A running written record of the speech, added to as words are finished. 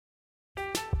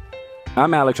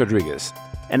I'm Alex Rodriguez.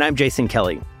 And I'm Jason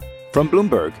Kelly. From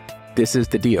Bloomberg, this is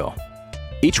The Deal.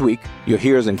 Each week, you'll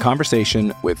hear us in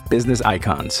conversation with business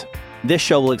icons. This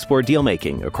show will explore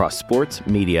deal-making across sports,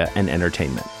 media, and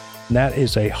entertainment. That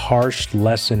is a harsh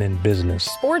lesson in business.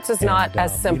 Sports is not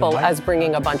as simple as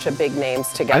bringing a bunch of big names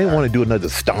together. I didn't want to do another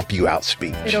stomp you out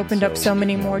speech. It opened up so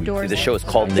many more doors. The show is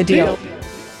called The Deal.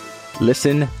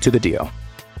 Listen to The Deal.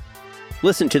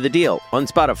 Listen to The Deal on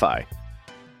Spotify.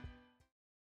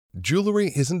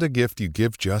 Jewelry isn't a gift you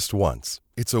give just once.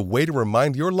 It's a way to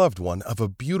remind your loved one of a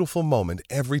beautiful moment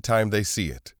every time they see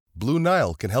it. Blue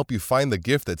Nile can help you find the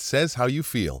gift that says how you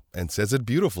feel and says it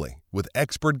beautifully, with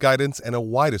expert guidance and a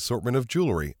wide assortment of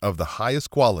jewelry of the highest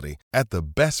quality at the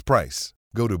best price.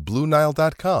 Go to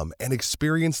BlueNile.com and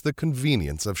experience the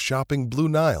convenience of shopping Blue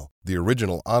Nile, the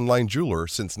original online jeweler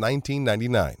since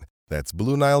 1999. That's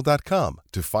BlueNile.com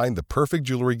to find the perfect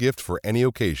jewelry gift for any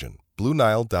occasion.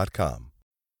 BlueNile.com.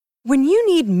 When you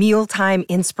need mealtime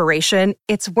inspiration,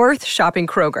 it's worth shopping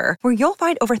Kroger, where you'll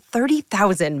find over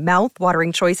 30,000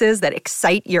 mouth-watering choices that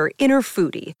excite your inner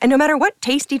foodie. And no matter what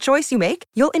tasty choice you make,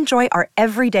 you'll enjoy our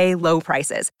everyday low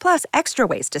prices, plus extra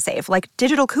ways to save, like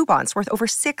digital coupons worth over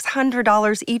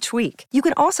 $600 each week. You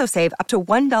can also save up to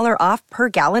 $1 off per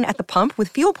gallon at the pump with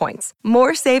fuel points.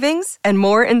 More savings and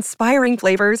more inspiring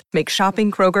flavors make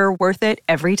shopping Kroger worth it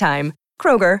every time.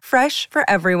 Kroger, fresh for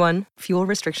everyone. Fuel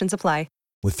restrictions apply.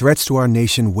 With threats to our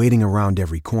nation waiting around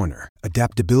every corner,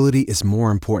 adaptability is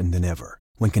more important than ever.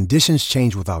 When conditions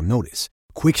change without notice,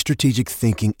 quick strategic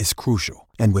thinking is crucial.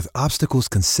 And with obstacles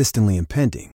consistently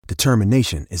impending,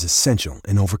 determination is essential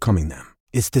in overcoming them.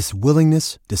 It's this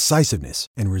willingness, decisiveness,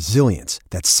 and resilience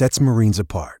that sets Marines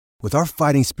apart. With our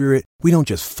fighting spirit, we don't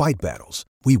just fight battles,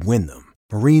 we win them.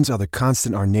 Marines are the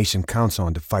constant our nation counts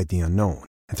on to fight the unknown.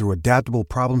 And through adaptable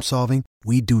problem solving,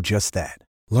 we do just that.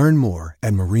 Learn more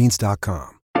at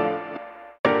Marines.com.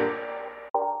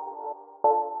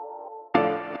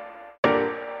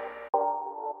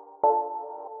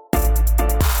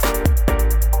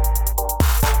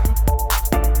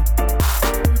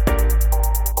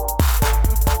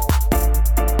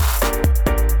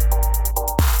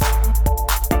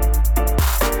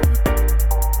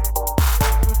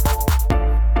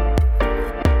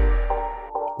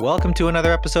 Welcome to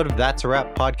another episode of That's a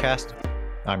Wrap podcast.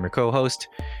 I'm your co-host,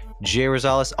 Jay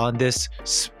Rosales. On this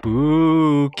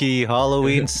spooky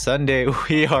Halloween Sunday,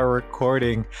 we are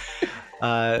recording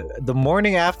the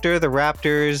morning after the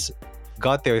Raptors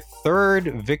got their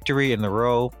third victory in a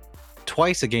row,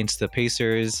 twice against the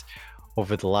Pacers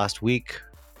over the last week.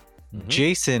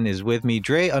 Jason is with me.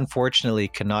 Dre, unfortunately,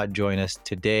 cannot join us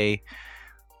today,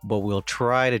 but we'll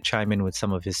try to chime in with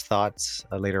some of his thoughts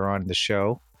later on in the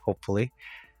show, hopefully.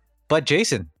 But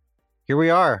Jason, here we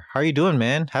are. How are you doing,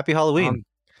 man? Happy Halloween.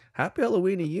 Happy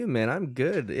Halloween to you, man. I'm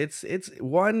good. It's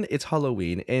one, it's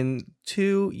Halloween, and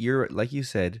two, you're, like you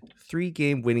said,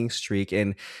 3-game winning streak.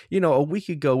 And a week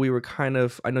ago we were I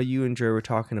know you and Dre were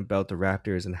talking about the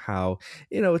Raptors and how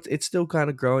it's still kind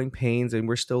of growing pains, and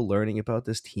we're still learning about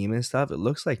this team and stuff. It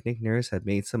looks like Nick Nurse had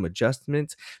made some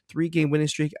adjustments. 3-game winning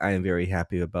streak. I am very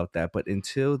happy about that. But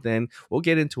until then, we'll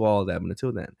get into all of that. But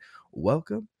until then,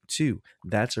 welcome to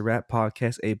That's a Wrap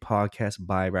podcast, a podcast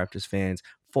by Raptors fans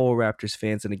for Raptors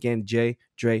fans. And again, Dre,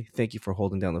 thank you for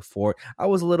holding down the fort. I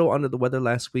was a little under the weather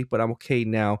last week, but I'm okay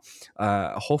now.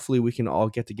 Hopefully we can all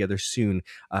get together soon.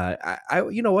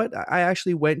 You know what? I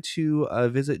actually went to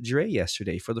visit Dre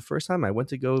yesterday for the first time. I went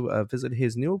to go visit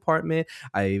his new apartment.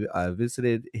 I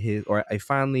visited I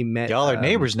finally met. Y'all are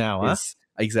neighbors now, huh?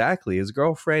 Exactly, his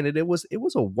girlfriend, and it was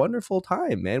a wonderful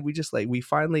time, man. We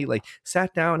finally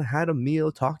sat down, had a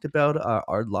meal, talked about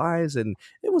our lives, and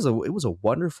it was a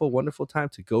wonderful time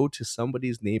to go to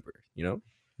somebody's neighbor.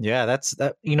 Yeah, that's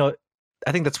that.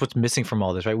 I think that's what's missing from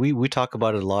all this, right? We talk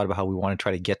about it a lot about how we want to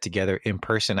try to get together in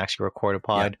person, actually record a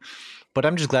pod. Yeah. But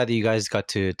I'm just glad that you guys got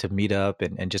to meet up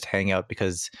and just hang out,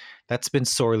 because that's been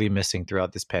sorely missing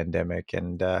throughout this pandemic.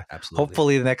 And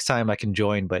hopefully the next time I can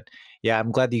join. But yeah,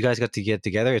 I'm glad that you guys got to get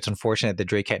together. It's unfortunate that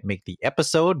Drake can't make the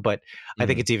episode, but I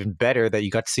think it's even better that you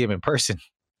got to see him in person.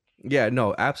 Yeah,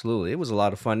 no, absolutely. It was a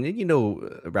lot of fun. And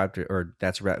Raptor, or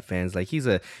That's Rap fans, he's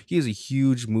a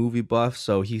huge movie buff.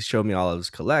 So he showed me all of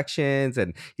his collections,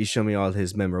 and he showed me all of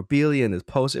his memorabilia and his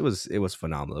posts. It was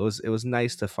phenomenal. It was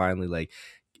nice to finally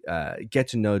get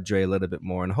to know Dre a little bit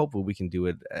more, and hopefully we can do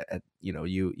it at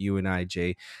you and I,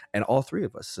 Jay, and all three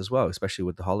of us as well, especially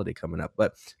with the holiday coming up.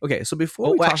 But okay, so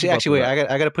before wait, I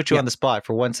got to put you on the spot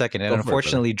for 1 second. And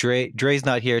unfortunately, Dre's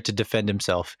not here to defend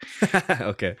himself.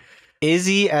 Okay. Is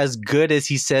he as good as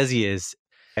he says he is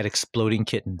at exploding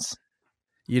kittens?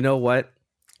 You know what?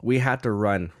 we had to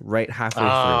run right halfway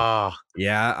Ah, through.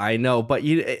 Yeah, I know. But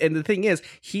and the thing is,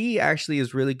 he actually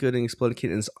is really good in Exploding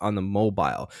Kittens on the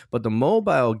mobile. But the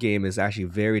mobile game is actually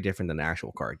very different than the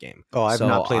actual card game. oh, I've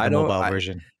not played the mobile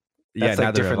version. That's like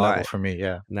neither different have level I. for me.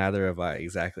 Yeah. Neither have I,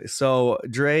 exactly. So,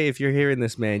 Dre, if you're hearing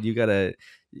this, man, you gotta,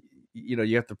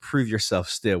 you have to prove yourself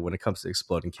still when it comes to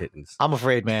Exploding Kittens. I'm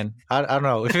afraid, man. I don't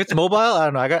know if it's mobile. I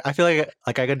don't know. I feel like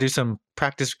I got to do some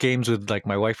practice games with like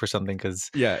my wife or something because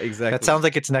Yeah, exactly. that sounds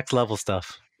like it's next level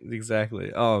stuff.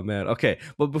 Exactly. Oh man. Okay.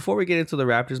 But before we get into the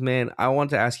Raptors, man, I want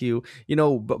to ask you.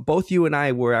 Both you and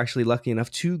I were actually lucky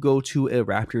enough to go to a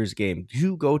Raptors game,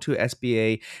 to go to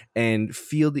SBA and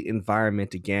feel the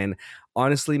environment again.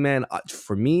 Honestly, man,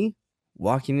 for me,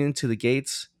 walking into the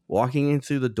gates, walking in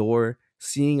through the door,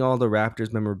 seeing all the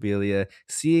Raptors memorabilia,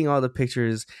 seeing all the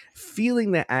pictures,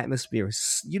 feeling the atmosphere.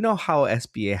 You know how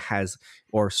SBA has,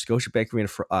 or Scotiabank Arena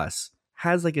for us,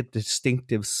 has like a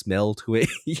distinctive smell to it.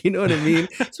 You know what I mean?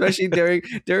 Especially during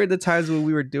the times when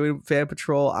we were doing Fan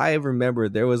Patrol, I remember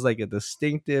there was like a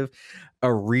distinctive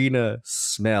arena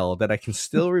smell that I can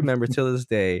still remember till this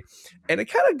day, and it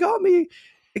kind of got me.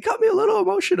 It got me a little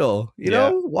emotional,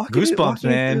 Goosebumps,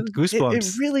 man. Goosebumps.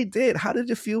 It really did. How did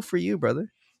it feel for you,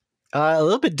 brother? A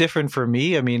little bit different for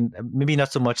me. I mean, maybe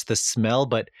not so much the smell,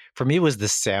 but for me it was the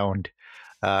sound.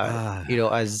 As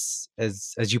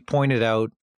you pointed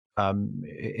out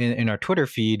in our Twitter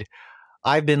feed,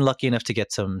 I've been lucky enough to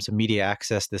get some media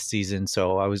access this season.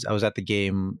 So I was at the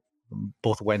game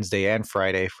both Wednesday and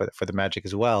Friday for the Magic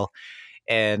as well,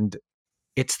 and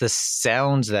it's the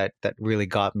sounds that really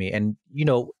got me. And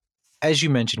as you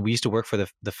mentioned, we used to work for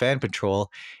the Fan Patrol,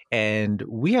 and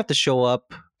we have to show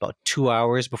up about 2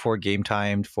 hours before game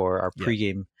time for our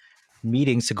pregame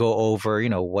meetings to go over,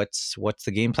 what's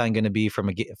the game plan going to be from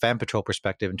a Fan Patrol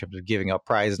perspective in terms of giving out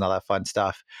prizes and all that fun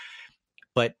stuff.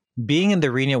 But being in the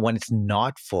arena when it's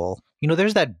not full,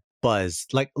 there's that buzz,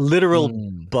 like literal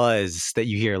buzz that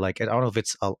you hear. Like, I don't know if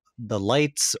it's the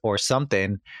lights or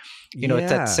something.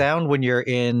 It's that sound when you're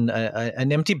in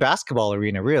an empty basketball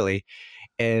arena, really.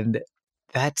 And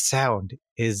that sound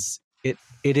is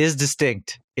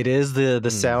distinct. It is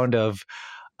the sound of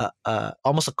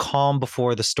almost a calm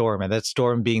before the storm, and that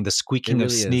storm being the squeaking really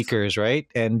of sneakers, right?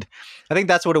 And I think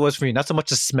that's what it was for me. Not so much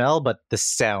the smell, but the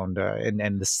sound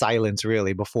and the silence,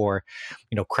 really, before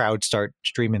crowds start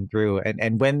streaming through.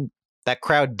 And when that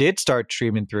crowd did start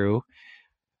streaming through,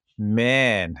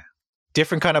 man,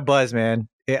 different kind of buzz, man.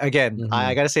 I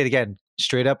gotta say it again,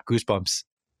 straight up goosebumps.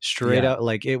 Straight up,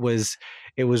 like it was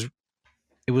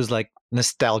like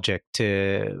nostalgic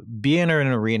to be in an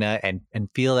arena and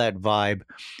feel that vibe.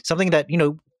 Something that,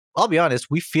 I'll be honest,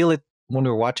 we feel it when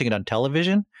we were watching it on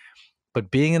television,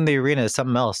 but being in the arena is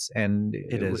something else. And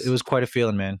it was quite a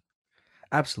feeling, man.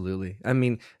 Absolutely. I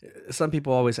mean, some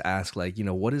people always ask, like,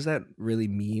 what does that really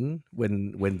mean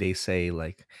when they say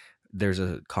like there's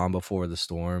a calm before the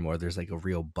storm, or there's like a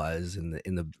real buzz in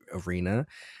the arena?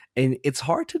 And it's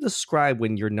hard to describe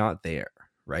when you're not there,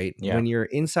 right? Yeah. When you're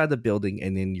inside the building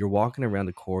and then you're walking around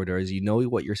the corridors,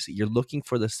 what you're looking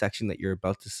for the section that you're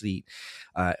about to seat,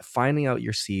 finding out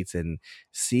your seats and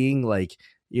seeing like,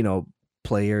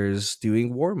 players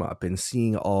doing warm up and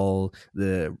seeing all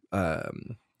the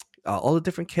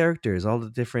different characters, all the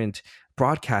different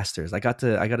broadcasters. I got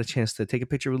a chance to take a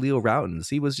picture with Leo Routens.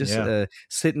 He was just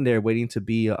sitting there waiting to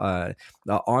be on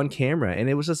camera, and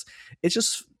it's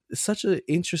just such an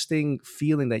interesting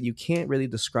feeling that you can't really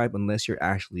describe unless you're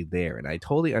actually there. And I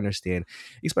totally understand,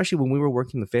 especially when we were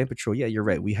working the Fan Patrol. Yeah, you're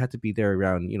right. We had to be there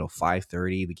around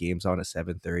 5:30. The game's on at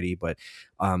 7:30. But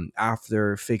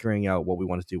after figuring out what we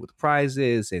want to do with the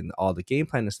prizes and all the game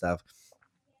plan and stuff,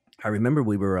 I remember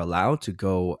we were allowed to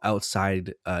go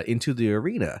outside into the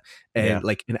arena and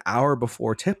like an hour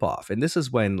before tip off. And this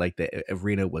is when like the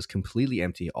arena was completely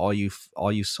empty. All you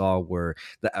saw were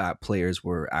the players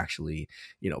were actually,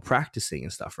 practicing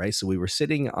and stuff. Right. So we were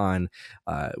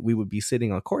we would be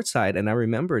sitting on courtside. And I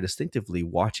remember distinctively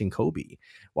watching Kobe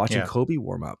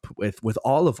warm up with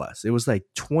all of us. It was like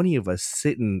 20 of us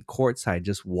sitting courtside,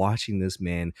 just watching this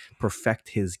man perfect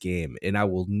his game. And I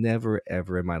will never,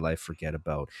 ever in my life forget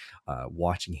about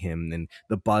watching him and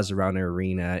the buzz around the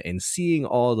arena and seeing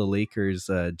all the Lakers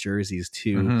jerseys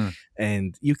too.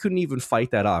 And you couldn't even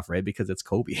fight that off, right? Because it's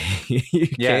Kobe.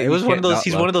 It was one of those.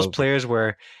 He's one of those players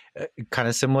where kind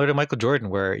of similar to Michael Jordan,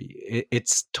 where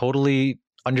it's totally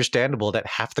understandable that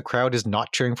half the crowd is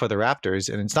not cheering for the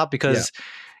Raptors, and it's not because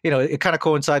it kind of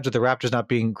coincides with the Raptors not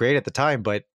being great at the time,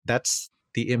 but that's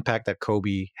the impact that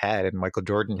Kobe had and Michael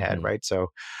Jordan had, right? So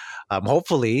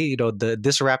hopefully,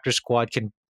 this Raptors squad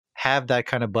can have that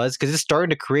kind of buzz? Because it's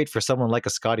starting to create for someone like a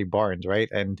Scotty Barnes, right?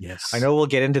 And Yes. I know we'll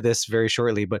get into this very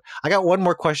shortly, but I got one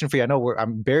more question for you. I know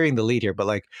I'm burying the lead here, but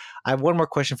like I have one more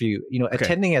question for you. You know,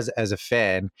 attending as a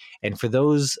fan, and for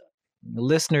those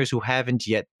listeners who haven't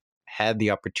yet had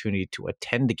the opportunity to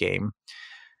attend the game,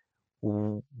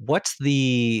 what's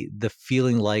the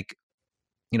feeling like?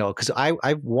 You know, because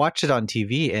I watched it on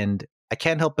TV and I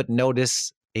can't help but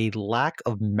notice a lack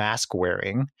of mask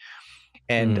wearing.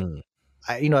 And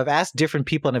I've asked different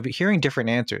people and I'm hearing different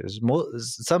answers.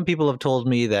 Some people have told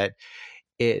me that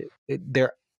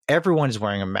everyone is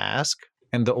wearing a mask,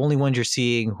 and the only ones you're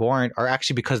seeing who aren't are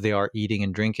actually because they are eating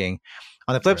and drinking.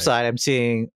 On the flip side, I'm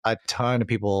seeing a ton of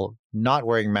people not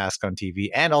wearing masks on TV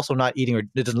and also not eating, or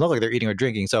it doesn't look like they're eating or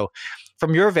drinking. So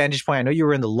from your vantage point, I know you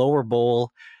were in the lower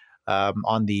bowl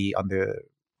on the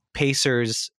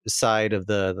Pacers side of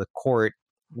the court.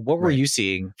 What were you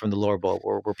seeing from the lower bowl?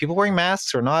 Were people wearing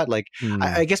masks or not? Like,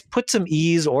 I guess put some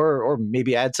ease or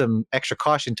maybe add some extra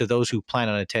caution to those who plan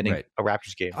on attending a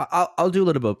Raptors game. I'll do a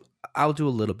little bit. I'll do a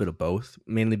little bit of both,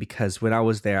 mainly because when I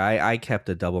was there, I kept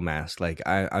a double mask. Like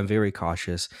I'm very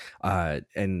cautious,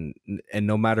 and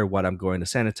no matter what, I'm going to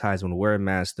sanitize. I'm going to wear a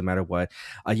mask, no matter what.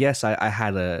 Yes,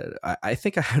 I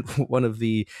think I had one of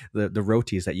the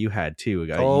rotis that you had too.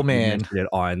 Oh man, you mentioned it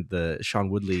on the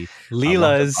Sean Woodley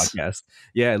Leela's podcast.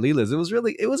 Yeah, Leela's.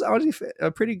 It was honestly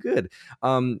pretty good.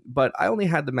 But I only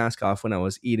had the mask off when I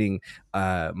was eating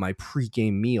my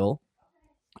pregame meal.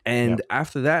 And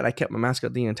after that, I kept my mask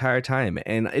up the entire time,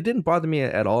 and it didn't bother me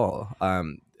at all.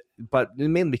 But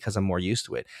mainly because I'm more used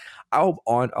to it.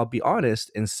 I'll be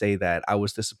honest and say that I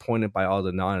was disappointed by all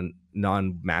the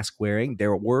non mask wearing.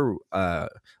 There were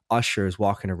ushers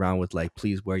walking around with like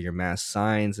 "Please wear your mask"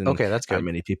 signs, and that's good. Not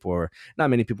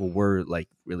many people were like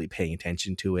really paying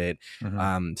attention to it.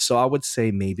 So I would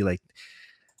say maybe like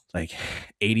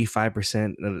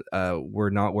 85% were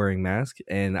not wearing masks,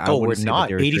 and we're not.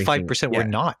 85% were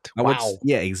not. Wow.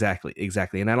 Exactly.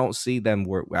 And I don't see them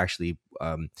were actually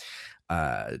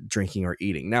drinking or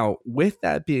eating. Now, with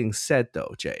that being said,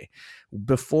 though, Jay,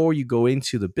 before you go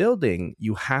into the building,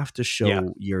 you have to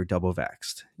show you're double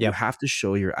vaxxed. You have to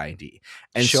show your ID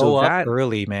and show up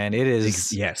early, man. It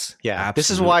is absolutely. This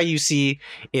is why you see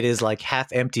it is like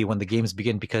half empty when the games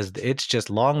begin, because it's just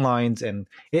long lines and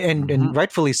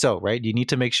rightfully so, right? You need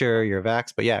to make sure you're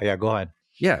vaxxed. But go ahead.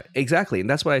 Yeah, exactly. And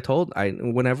that's what I told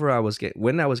when I was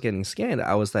getting scanned,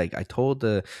 I told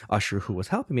the usher who was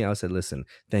helping me, I said, listen,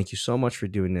 thank you so much for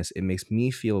doing this. It makes me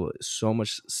feel so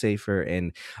much safer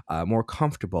and more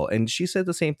comfortable. And she said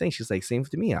the same thing. She's like, same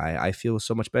to me. I feel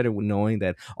so much better knowing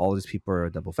that all these people are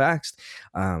double vaxxed.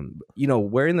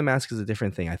 Wearing the mask is a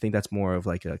different thing. I think that's more of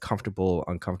like a comfortable,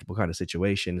 uncomfortable kind of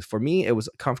situation. For me, it was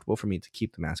comfortable for me to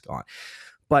keep the mask on.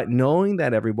 But knowing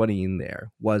that everybody in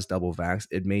there was double vaxxed,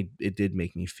 it did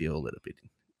make me feel a little bit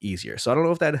easier. So I don't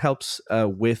know if that helps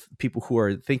with people who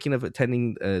are thinking of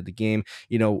attending the game.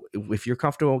 If you're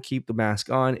comfortable, keep the mask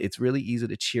on. It's really easy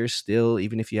to cheer still,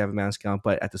 even if you have a mask on.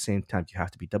 But at the same time, you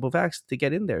have to be double vaxxed to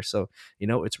get in there. So,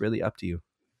 it's really up to you.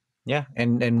 Yeah.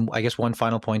 And I guess one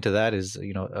final point to that is,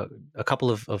 a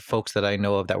couple of folks that I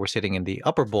know of that were sitting in the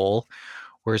upper bowl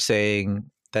were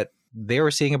saying that they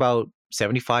were seeing about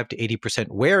 75 to 80%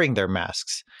 wearing their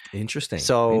masks. Interesting.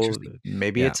 So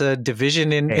maybe it's a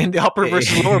division in the upper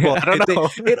versus lower bowl. I don't know.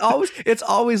 It's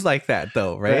always like that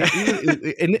though, right?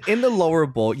 Even in the lower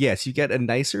bowl, yes, you get a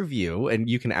nicer view and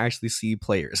you can actually see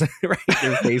players, right?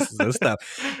 Their faces and stuff.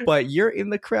 But you're in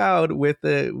the crowd with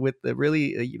the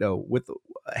really, with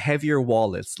heavier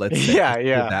wallets, let's say.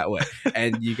 Yeah. That way.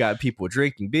 And you got people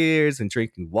drinking beers and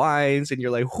drinking wines, and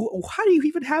you're like, how do you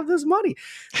even have this money?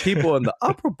 People in the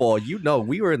upper bowl,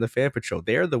 we were in the fan patrol.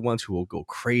 They're the ones who will go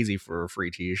crazy for a free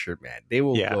t-shirt, man. They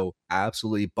will go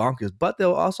absolutely bonkers, but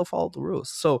they'll also follow the rules.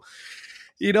 So,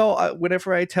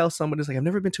 whenever I tell someone, it's like, I've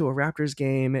never been to a Raptors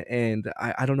game and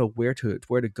I don't know where to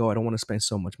go. I don't want to spend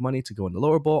so much money to go in the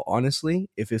lower bowl.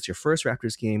 Honestly, if it's your first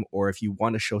Raptors game or if you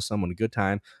want to show someone a good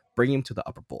time, bring him to the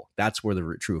upper bowl. That's where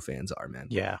the true fans are, man.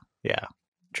 Yeah.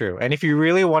 True. And if you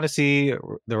really want to see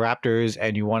the Raptors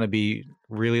and you want to be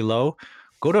really low,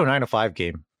 go to a 9-to-5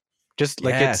 game. Just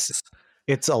like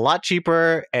it's a lot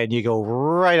cheaper, and you go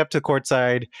right up to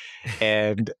courtside,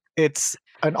 and it's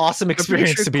an awesome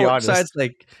experience, to be honest.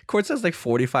 Courtside's like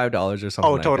 $45 or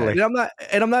something. Oh, totally.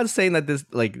 And I'm not saying that this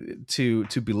like to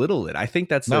belittle it. I think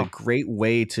that's a great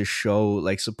way to show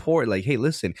like support. Like, hey,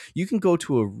 listen, you can go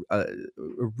to a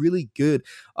really good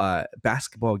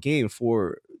basketball game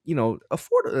for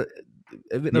afford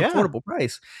an affordable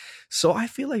price. So I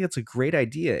feel like it's a great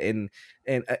idea. And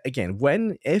again,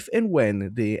 if and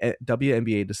when the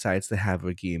WNBA decides to have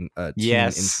a team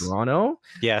in Toronto,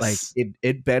 like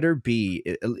it better be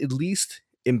at least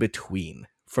in between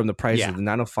from the price of the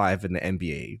 905 and the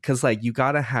NBA, because like you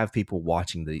got to have people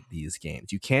watching these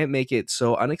games. You can't make it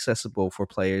so inaccessible for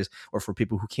players or for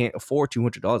people who can't afford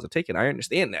 $200 a ticket. I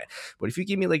understand that, but if you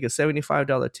give me like a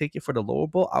 $75 ticket for the lower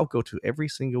bowl, I'll go to every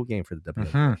single game for the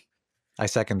WNBA. I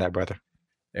second that, brother.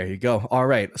 There you go. All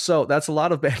right, so that's a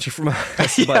lot of banter from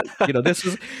us, but this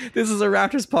is a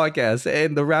Raptors podcast,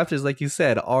 and the Raptors, like you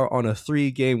said, are on a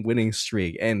 3-game winning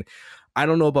streak. And I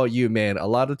don't know about you, man. A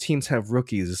lot of teams have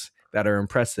rookies that are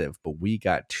impressive, but we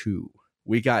got 2.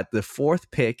 We got the 4th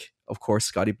pick, of course,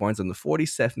 Scottie Barnes, and the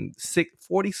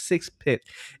 46th pick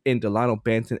in Delano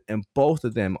Banton, and both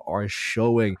of them are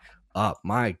showing up.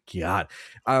 My God.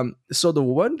 So the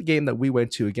one game that we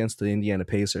went to against the Indiana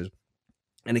Pacers,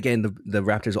 and again, the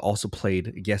Raptors also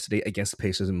played yesterday against the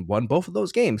Pacers and won both of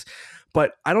those games.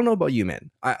 But I don't know about you,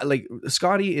 man. I like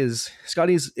Scottie is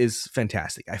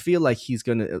fantastic. I feel like he's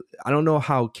gonna. I don't know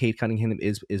how Cade Cunningham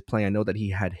is playing. I know that he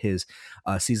had his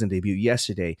season debut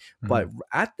yesterday, but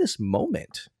at this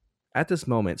moment,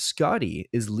 Scottie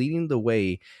is leading the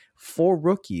way for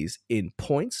rookies in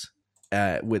points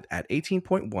at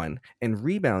 18.1 and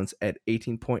rebounds at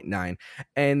 18.9,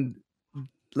 and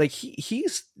like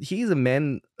he's a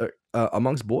man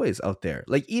amongst boys out there.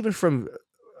 Like even from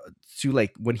to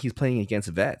like when he's playing against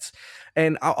vets,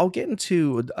 and I'll get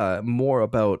into more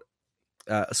about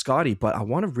Scottie, but I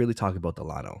want to really talk about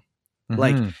Delano.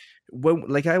 Like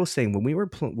like I was saying, when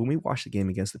we watched the game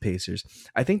against the Pacers,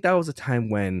 I think that was a time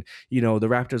when the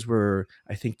Raptors were,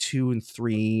 I think,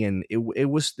 2-3, and they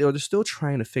were still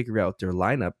trying to figure out their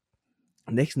lineup.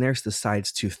 Nick Nurse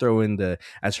decides to throw in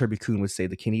as Herbie Kuhn would say,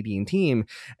 the Canadian team,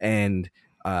 and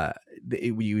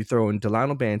you throw in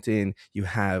Delano Banton, you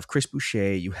have Chris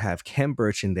Boucher, you have Kem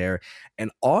Birch in there,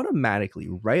 and automatically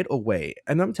right away,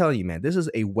 and I'm telling you, man, this is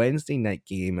a Wednesday night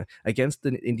game against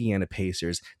the Indiana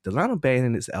Pacers. Delano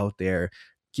Banton is out there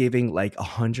giving like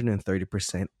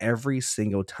 130% every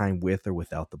single time with or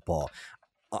without the ball.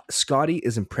 Scottie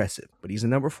is impressive, but he's a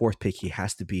number 4th pick. He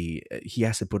has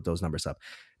to put those numbers up.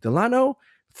 Delano,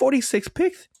 46th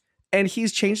pick, and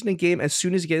he's changing the game as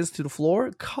soon as he gets to the floor.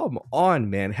 Come on,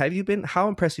 man. How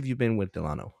impressed have you been with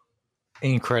Delano?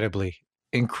 Incredibly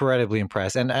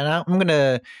impressed. And I'm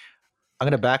gonna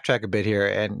backtrack a bit here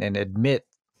and admit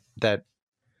that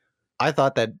I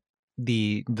thought that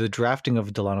the drafting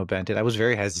of Delano Banton, I was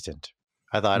very hesitant.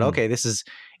 I thought, okay, it's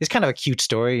kind of a cute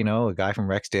story, a guy from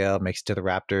Rexdale makes it to the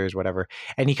Raptors, whatever.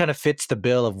 And he kind of fits the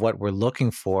bill of what we're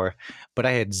looking for. But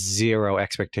I had zero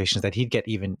expectations that he'd get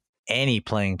even any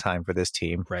playing time for this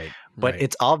team. Right. But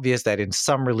it's obvious that in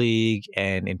summer league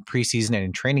and in preseason and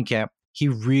in training camp, he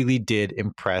really did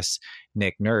impress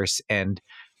Nick Nurse. And,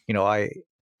 I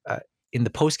in the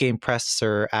post-game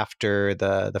presser after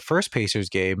the first Pacers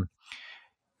game,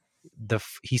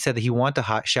 he said that he wanted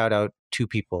to shout out 2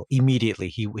 people immediately.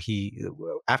 He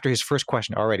after his first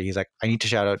question already, he's like, I need to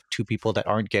shout out 2 people that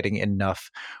aren't getting enough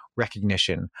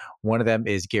recognition. One of them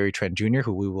is Gary Trent Jr.,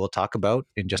 who we will talk about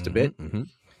in just a bit.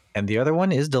 And the other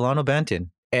one is Delano Banton.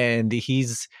 And he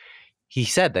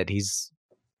said that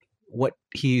what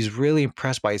he's really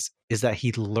impressed by is that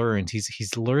he learns.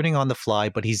 He's learning on the fly,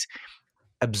 but he's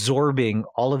absorbing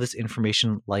all of this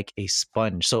information like a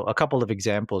sponge. So a couple of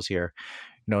examples here.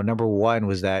 Number one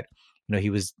was that, he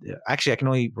was actually, I can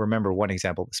only remember one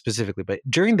example specifically, but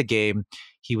during the game,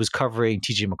 he was covering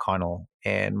TJ McConnell,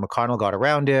 and McConnell got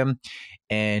around him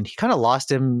and he kind of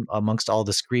lost him amongst all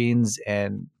the screens.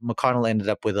 And McConnell ended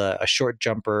up with a short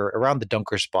jumper around the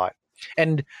dunker spot.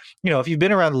 And, if you've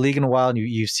been around the league in a while and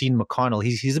you've seen McConnell,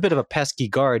 he's a bit of a pesky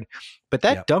guard, but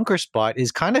that dunker spot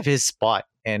is kind of his spot.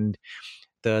 And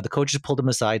the coaches pulled him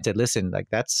aside and said, listen, like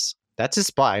that's his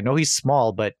spot. I know he's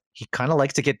small, but he kind of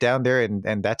likes to get down there,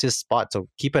 and that's his spot. So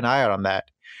keep an eye out on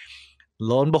that.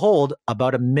 Lo and behold,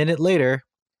 about a minute later,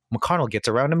 McConnell gets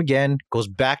around him again, goes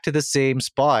back to the same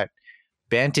spot.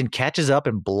 Banton catches up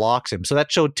and blocks him. So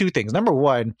that showed 2 things. Number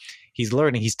one, he's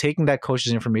learning. He's taking that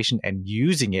coach's information and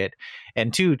using it.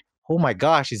 And 2, oh my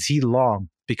gosh, is he long?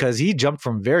 Because he jumped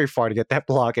from very far to get that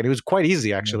block, and it was quite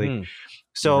easy, actually.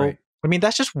 So, right. I mean,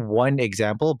 that's just one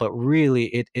example, but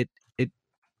really it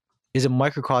is a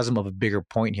microcosm of a bigger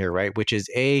point here, right? Which is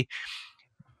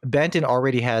Banton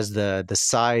already has the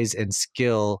size and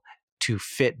skill to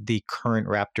fit the current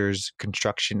Raptors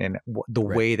construction and the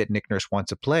way that Nick Nurse wants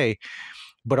to play,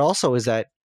 but also is that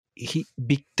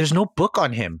there's no book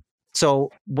on him.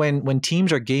 So when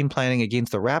teams are game planning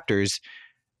against the Raptors,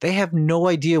 they have no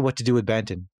idea what to do with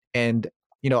Banton. And,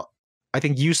 I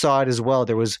think you saw it as well.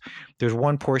 There's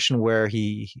one portion where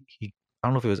he I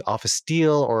don't know if it was off a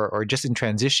steal or just in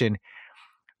transition.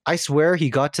 I swear he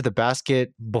got to the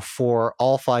basket before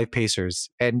all 5 Pacers,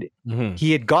 and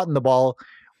he had gotten the ball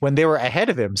when they were ahead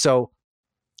of him. So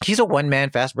he's a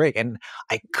one-man fast break, and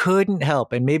I couldn't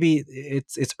help. And maybe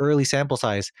it's early sample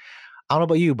size. I don't know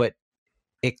about you, but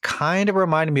it kind of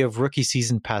reminded me of rookie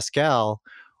season Pascal,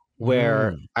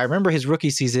 where I remember his rookie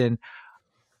season,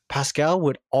 Pascal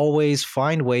would always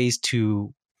find ways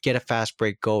to get a fast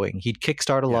break going. He'd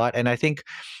kickstart a lot, and I think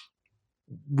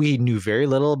we knew very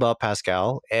little about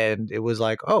Pascal, and it was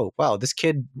like, oh, wow, this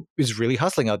kid is really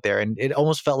hustling out there. And it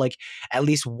almost felt like at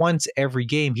least once every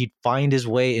game, he'd find his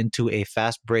way into a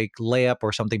fast break layup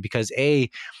or something because A,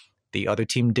 the other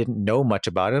team didn't know much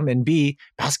about him, and B,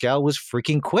 Pascal was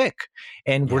freaking quick.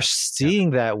 And we're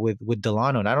seeing that with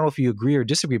Delano. And I don't know if you agree or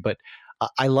disagree, but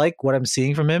I like what I'm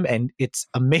seeing from him. And it's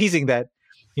amazing that,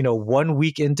 1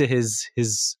 week into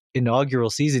his inaugural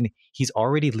season, he's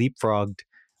already leapfrogged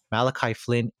Malachi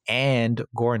Flynn and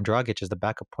Goran Dragic as the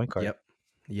backup point guard. Yep.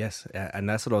 Yes, and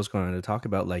that's what I was going to talk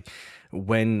about. Like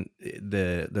when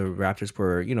the Raptors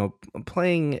were,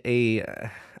 playing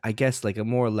I guess like a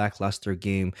more lackluster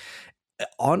game.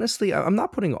 Honestly, I'm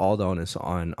not putting all the onus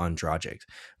on Dragic,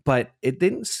 but it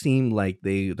didn't seem like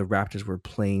the Raptors were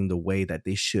playing the way that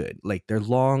they should. Like they're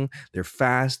long, they're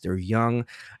fast, they're young,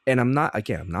 and I'm not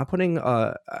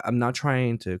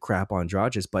trying to crap on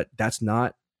Dragic, but that's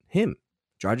not him.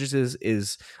 Dragic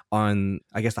is on,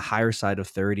 I guess, the higher side of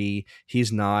 30.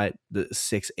 He's not the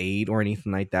 6'8" or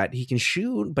anything like that. He can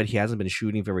shoot, but he hasn't been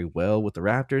shooting very well with the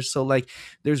Raptors. So, like,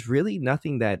 there's really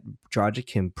nothing that Dragic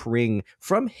can bring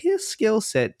from his skill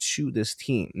set to this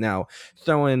team. Now,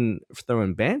 throwing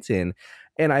Banton,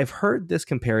 and I've heard this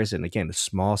comparison, again, a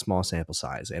small sample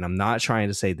size, and I'm not trying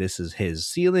to say this is his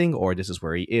ceiling or this is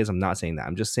where he is. I'm not saying that.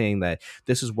 I'm just saying that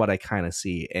this is what I kind of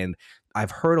see. And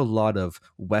I've heard a lot of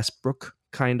Westbrook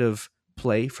kind of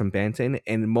play from Banton,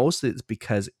 and most of it's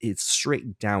because it's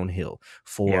straight downhill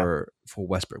for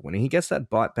Westbrook. When he gets that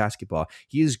basketball,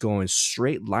 he is going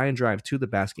straight line drive to the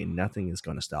basket. Nothing is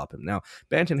going to stop him. Now,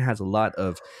 Banton has a lot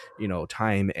of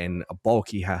time and a bulk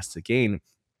he has to gain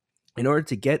in order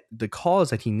to get the calls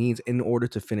that he needs in order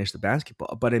to finish the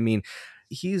basketball. But I mean,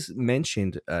 he's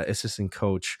mentioned assistant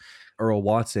coach Earl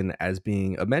Watson as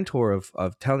being a mentor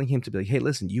of telling him to be like, hey,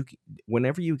 listen,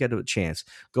 whenever you get a chance,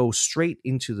 go straight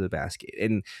into the basket.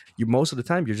 And most of the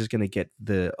time, you're just going to get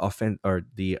the offense or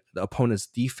the opponent's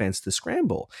defense to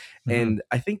scramble. Mm-hmm. And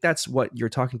I think that's what you're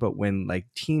talking about when like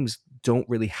teams don't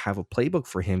really have a playbook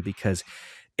for him, because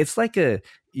it's like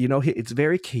it's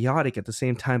very chaotic at the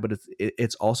same time, but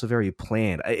it's also very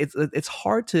planned. It's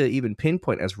hard to even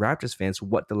pinpoint as Raptors fans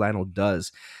what Delano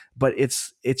does, but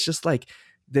it's just like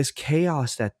this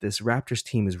chaos that this Raptors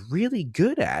team is really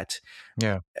good at.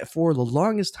 Yeah. For the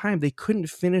longest time, they couldn't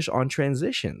finish on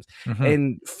transitions. Mm-hmm.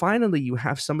 And finally, you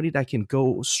have somebody that can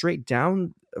go straight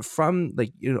down from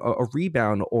like a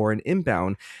rebound or an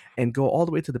inbound and go all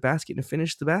the way to the basket and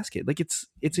finish the basket. Like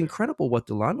it's incredible what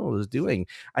Delano is doing.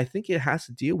 I think it has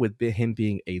to deal with him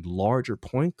being a larger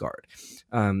point guard,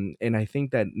 and I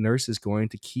think that Nurse is going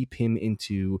to keep him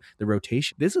into the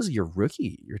rotation. This is your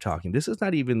rookie you're talking. This is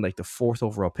not even like the 4th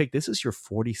overall pick. This is your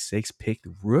 46th pick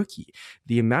rookie.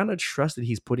 The amount of trust that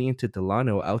he's putting into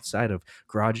Delano outside of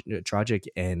Dragic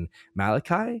and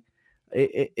Malachi,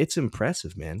 it's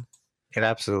impressive, man. It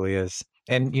absolutely is.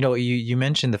 And, you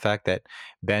mentioned the fact that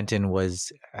Banton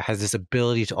has this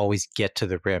ability to always get to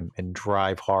the rim and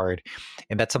drive hard.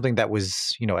 And that's something that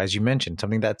was, as you mentioned,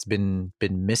 something that's been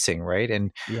missing, right?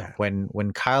 And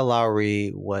when Kyle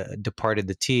Lowry departed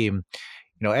the team,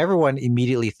 everyone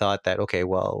immediately thought that, okay,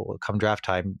 well, come draft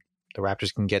time, the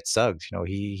Raptors can get Suggs.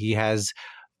 He has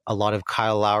a lot of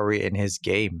Kyle Lowry in his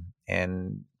game.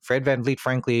 And Fred VanVleet,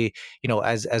 frankly,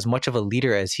 as much of a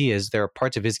leader as he is, there are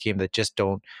parts of his game that just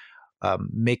don't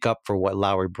make up for what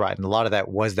Lowry brought. And a lot of that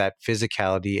was that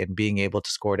physicality and being able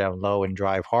to score down low and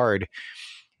drive hard.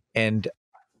 And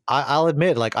I'll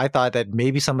admit, like, I thought that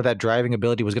maybe some of that driving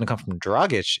ability was going to come from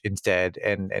Dragic instead,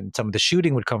 and some of the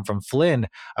shooting would come from Flynn.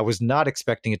 I was not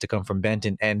expecting it to come from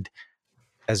Banton, and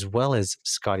as well as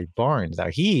Scotty Barnes. Now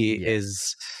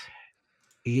his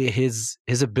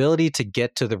ability to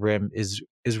get to the rim is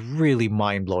really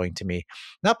mind-blowing to me.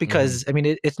 Not because I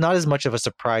mean it's not as much of a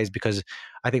surprise, because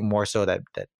I think more so that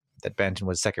Banton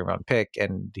was a 2nd round pick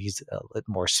and he's a little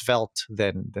more svelte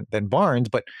than Barnes,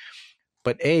 but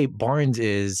Barnes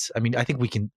is, I mean, I think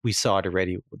we saw it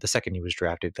already the second he was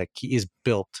drafted. Like, he is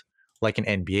built like an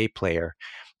NBA player,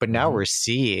 but now we're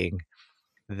seeing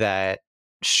that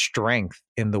strength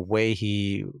in the way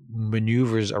he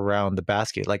maneuvers around the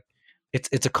basket. Like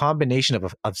it's a combination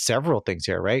of several things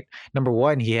here, right? Number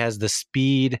one, he has the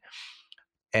speed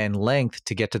and length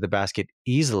to get to the basket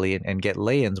easily and get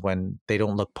lay-ins when they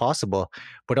don't look possible.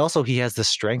 But also he has the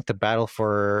strength to battle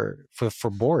for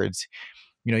boards.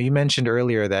 You know, you mentioned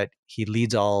earlier that he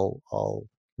leads all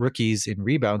rookies in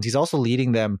rebounds. He's also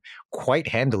leading them quite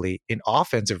handily in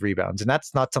offensive rebounds. And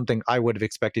that's not something I would have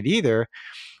expected either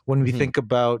when we think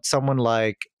about someone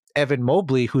like Evan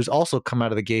Mobley, who's also come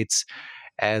out of the gates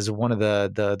as one of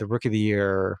the rookie of the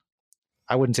year.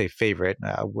 I wouldn't say favorite,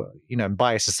 you know,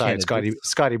 bias aside,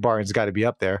 Scotty Barnes got to be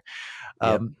up there.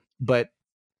 But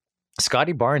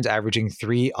Scotty Barnes averaging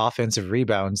 3 offensive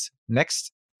rebounds.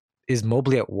 Next is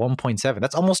Mobley at 1.7.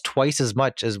 That's almost twice as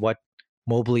much as what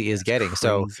Mobley is getting. Crazy.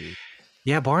 So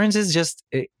yeah, Barnes is just,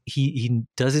 he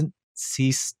doesn't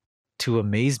cease to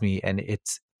amaze me. And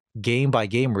it's game by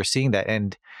game, we're seeing that.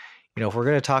 And, you know, if we're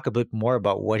going to talk a bit more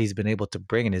about what he's been able to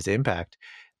bring and his impact,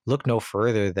 look no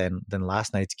further than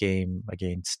last night's game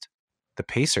against the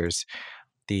Pacers.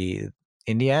 The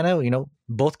Indiana, you know,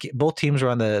 both teams were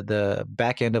on the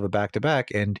back end of a back-to-back,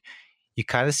 and you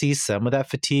kind of see some of that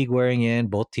fatigue wearing in.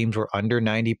 Both teams were under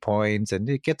 90 points, and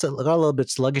it got a little bit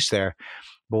sluggish there.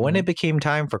 But when it became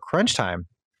time for crunch time,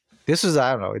 this was,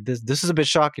 I don't know, this is a bit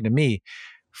shocking to me.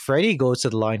 Freddie goes to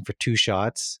the line for 2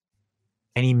 shots,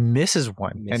 and he misses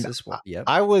one. Yep.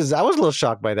 I was a little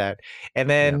shocked by that. And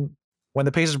then when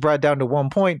the Pacers brought it down to 1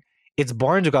 point, it's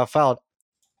Barnes who got fouled.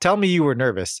 Tell me you were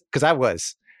nervous, because I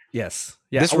was. Yes.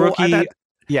 Yeah. This rookie,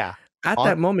 At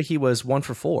that moment, he was 1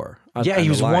 for 4. He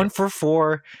was 1 for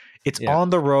 4. It's on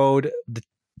the road. The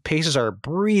Pacers are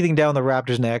breathing down the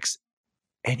Raptors' necks,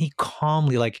 and he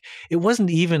calmly, like, it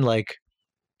wasn't even like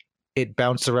it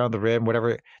bounced around the rim,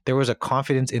 whatever. There was a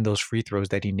confidence in those free throws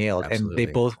that he nailed, and they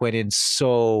both went in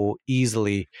so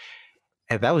easily.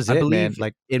 And that was it, man.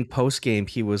 Like in post game,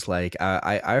 he was like,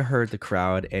 I heard the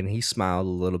crowd, and he smiled a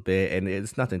little bit, and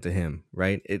it's nothing to him,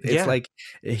 right? It's like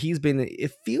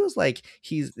it feels like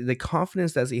he's the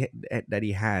confidence that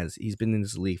he has. He's been in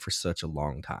this league for such a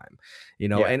long time, you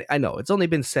know. And I know it's only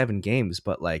been 7 games,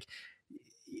 but like,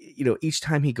 you know, each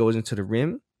time he goes into the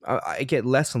rim, I get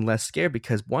less and less scared,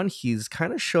 because 1, he's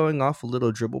kind of showing off a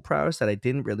little dribble prowess that I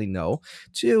didn't really know.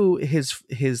 2,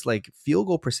 his like field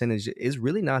goal percentage is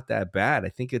really not that bad. I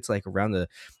think it's like around the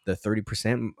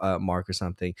 30% mark or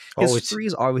something. His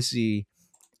threes obviously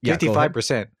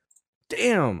 55%.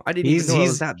 Damn, I didn't even know it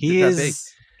was that big.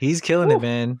 He's killing it,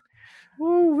 man.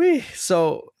 Ooh-wee.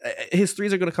 So his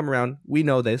threes are going to come around. We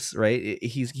know this, right?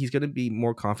 He's going to be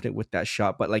more confident with that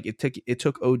shot. But like it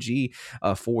took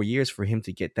OG 4 years for him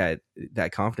to get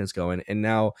that confidence going. And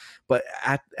now, but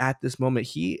at this moment,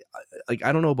 he, like,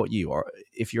 I don't know about you or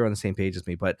if you're on the same page as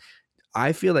me, but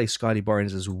I feel like Scotty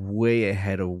Barnes is way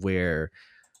ahead of where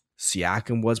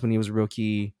Siakam was when he was a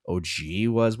rookie. OG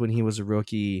was when he was a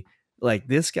rookie. Like,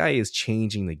 this guy is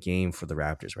changing the game for the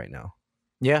Raptors right now.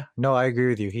 Yeah, no, I agree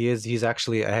with you. He's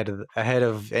actually ahead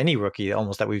of any rookie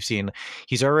almost that we've seen.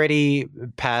 He's already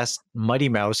passed Muddy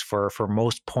Mouse for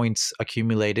most points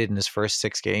accumulated in his first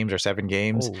 6 games or 7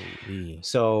 games. Holy.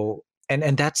 So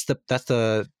and that's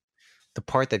the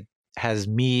part that has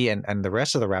me and the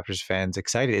rest of the Raptors fans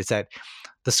excited, is that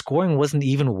the scoring wasn't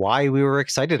even why we were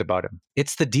excited about him.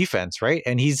 It's the defense, right?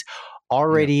 And he's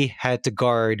already had to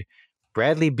guard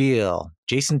Bradley Beal,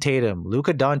 Jason Tatum,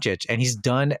 Luka Doncic, and he's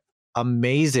done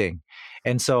amazing.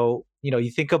 And so, you know,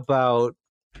 you think about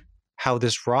how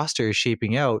this roster is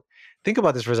shaping out. Think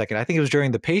about this for a second. I think it was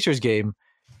during the Pacers game.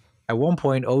 At one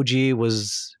point, OG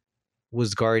was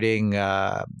guarding,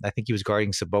 I think he was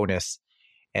guarding Sabonis.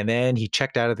 And then he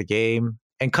checked out of the game.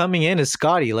 And coming in is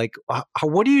Scotty. Like,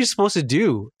 what are you supposed to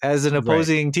do as an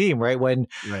opposing team, right? When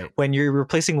you're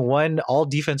replacing one all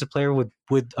defensive player with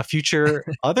a future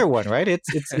other one, right?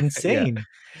 It's insane.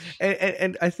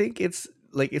 And I think it's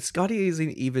like Scotty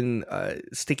isn't even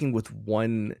sticking with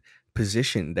one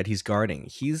position that he's guarding.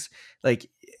 He's like,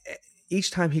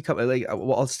 each time he comes, like,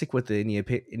 well, I'll stick with the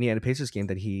Indiana Pacers game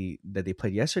that they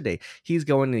played yesterday. He's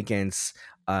going against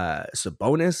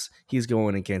Sabonis. He's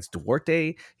going against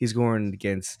Duarte. He's going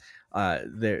against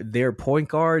their point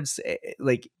guards.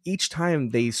 Like, each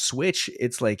time they switch,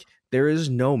 it's like there is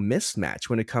no mismatch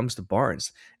when it comes to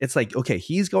Barnes. It's like, okay,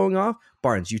 he's going off,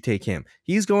 Barnes, you take him.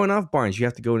 He's going off, Barnes, you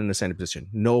have to go in the center position.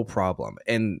 No problem.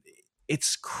 And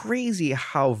it's crazy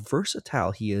how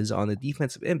versatile he is on the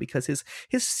defensive end, because his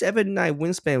 7'9"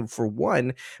 wingspan for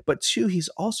one, but two, he's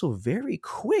also very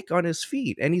quick on his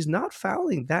feet, and he's not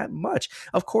fouling that much.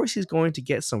 Of course, he's going to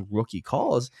get some rookie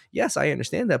calls. Yes, I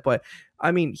understand that, but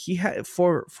I mean, he had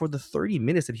for the 30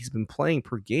 minutes that he's been playing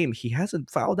per game, he hasn't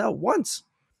fouled out once.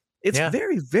 It's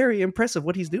very, very impressive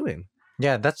what he's doing.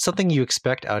 Yeah, that's something you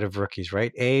expect out of rookies,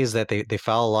 right? A is that they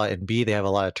foul a lot, and B, they have a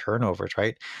lot of turnovers,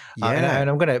 right? Yeah. And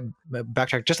I'm going to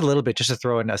backtrack just a little bit, just to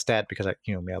throw in a stat, because I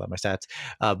love my stats.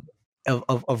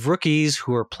 Of rookies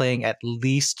who are playing at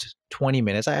least 20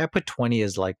 minutes, I put 20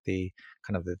 as like the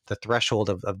kind of the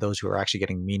threshold of those who are actually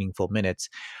getting meaningful minutes.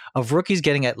 Of rookies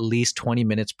getting at least 20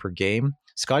 minutes per game,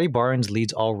 Scotty Barnes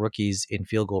leads all rookies in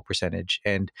field goal percentage.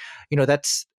 And,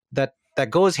 that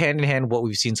goes hand in hand what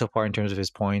we've seen so far in terms of his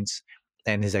points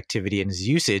and his activity and his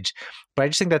usage. But I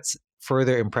just think that's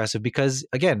further impressive because,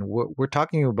 again, we're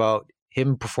talking about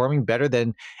him performing better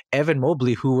than Evan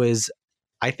Mobley, who is,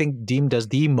 I think, deemed as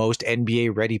the most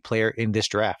NBA ready player in this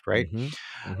draft, right?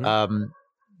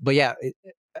 But yeah,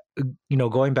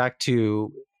 going back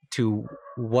to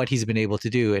what he's been able to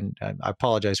do, and I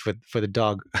apologize for the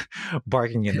dog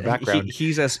barking in the background.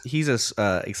 He's as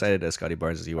excited as Scotty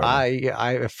Barnes as you are.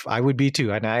 I would be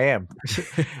too, and I am.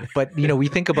 But we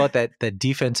think about that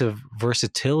defensive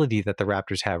versatility that the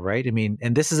Raptors have, right? I mean,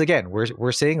 and this is, again,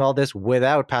 we're saying all this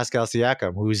without Pascal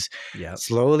Siakam, who's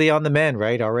slowly on the mend,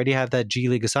 right? Already have that G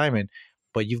League assignment,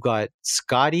 but you've got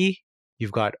Scotty,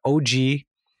 you've got OG,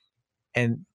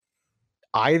 and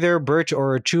either Birch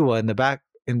or Achua in the back.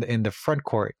 In the front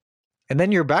court, and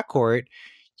then your back court,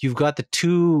 you've got the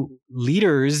two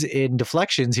leaders in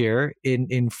deflections here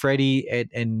in Freddie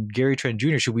and Gary Trent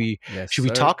Jr. Should we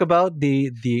talk about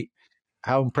the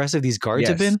how impressive these guards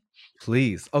have been?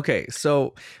 Please. Okay,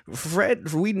 so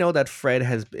Fred, we know that Fred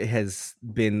has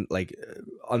been like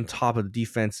on top of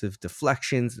defensive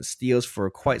deflections and steals for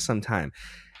quite some time.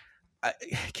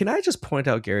 Can I just point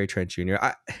out Gary Trent Jr.?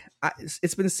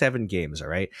 It's been 7 games, all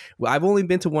right? Well, I've only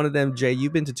been to one of them. Jay,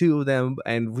 you've been to 2 of them,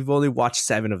 and we've only watched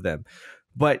 7 of them.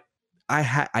 But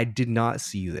I did not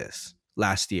see this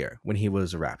last year when he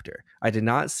was a Raptor. I did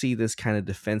not see this kind of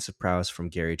defensive prowess from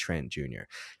Gary Trent Jr.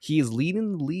 He is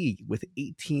leading the league with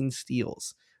 18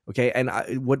 steals. Okay, and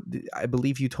I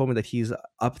believe you told me that he's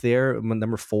up there,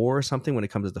 number 4 or something when it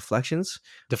comes to deflections.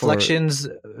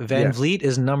 Van Vliet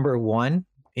is number 1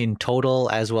 in total,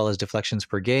 as well as deflections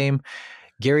per game.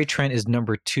 Gary Trent is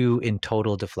number 2 in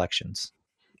total deflections.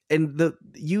 And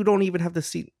you don't even have to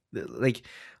see, like,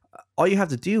 all you have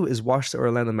to do is watch the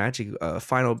Orlando Magic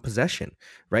final possession,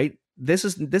 right? This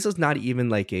is not even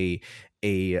like a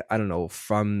I don't know,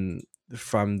 from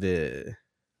the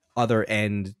other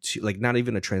end to, like, not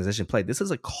even a transition play. This is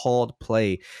a called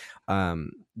play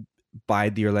by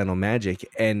the Orlando Magic,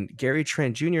 and Gary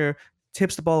Trent Jr.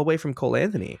 tips the ball away from Cole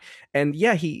Anthony. And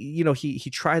yeah, he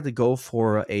tried to go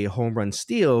for a home run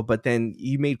steal, but then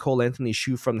he made Cole Anthony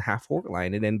shoot from the half court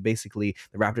line, and then basically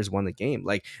the Raptors won the game.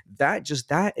 Like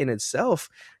that in itself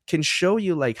can show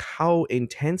you like how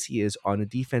intense he is on the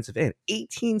defensive end.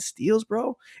 18 steals,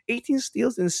 bro. 18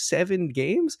 steals in 7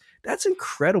 games. That's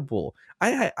incredible.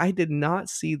 I did not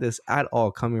see this at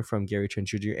all coming from Gary Trent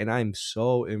Jr., and I'm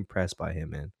so impressed by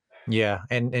him, man. Yeah,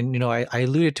 and I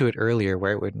alluded to it earlier,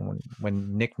 where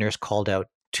when Nick Nurse called out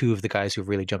 2 of the guys who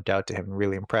really jumped out to him and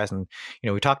really impressed, and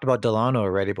we talked about Delano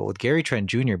already, but with Gary Trent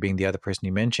Jr. being the other person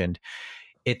you mentioned,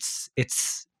 it's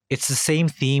the same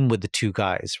theme with the 2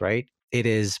 guys, right? It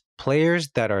is players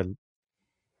that are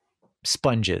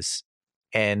sponges,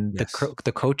 and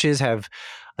the coaches have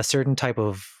a certain type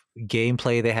of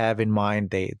gameplay they have in mind.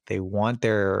 They want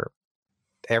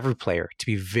every player to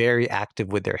be very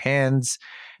active with their hands,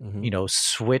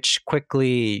 switch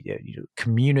quickly,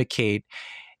 communicate.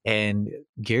 And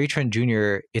Gary Trent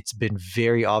Jr., it's been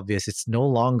very obvious. It's no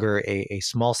longer a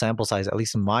small sample size, at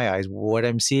least in my eyes. What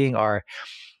I'm seeing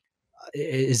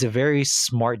is a very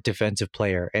smart defensive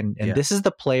player. And this is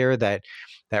the player that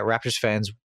Raptors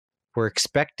fans were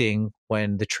expecting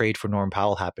when the trade for Norm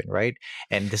Powell happened, right?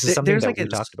 And this is something that we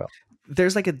talked about.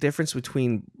 There's like a difference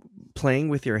between playing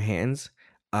with your hands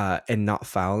and not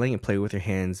fouling, and play with your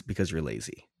hands because you're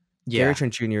lazy. Yeah. Gary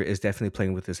Trent Jr. is definitely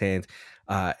playing with his hands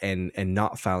and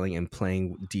not fouling and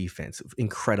playing defense.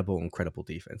 Incredible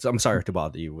defense. I'm sorry to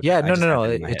bother you. No.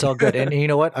 It's all good. And you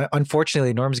know what?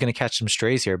 Unfortunately, Norm's going to catch some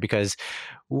strays here, because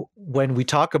when we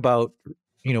talk about,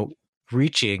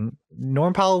 reaching,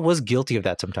 Norm Powell was guilty of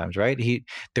that sometimes, right?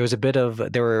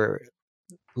 There were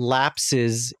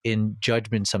lapses in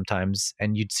judgment sometimes,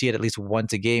 and you'd see it at least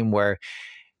once a game where,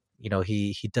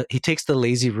 he takes the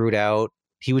lazy route out.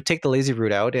 He would take the lazy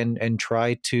route out and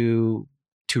try to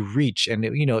to reach. And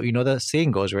the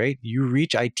saying goes, right? You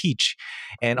reach, I teach.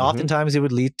 And oftentimes it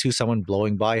would lead to someone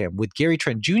blowing by him. With Gary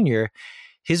Trent Jr.,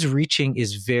 his reaching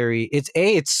is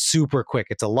it's super quick.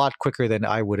 It's a lot quicker than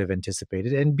I would have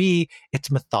anticipated. And B,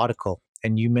 it's methodical.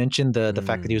 And you mentioned the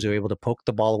fact that he was able to poke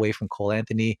the ball away from Cole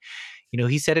Anthony.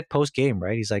 He said it post game,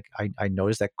 right? He's like, I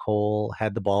noticed that Cole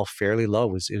had the ball fairly low.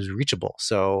 It was reachable.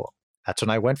 So that's when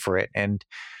I went for it. And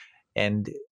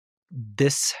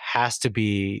this has to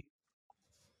be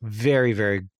very,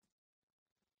 very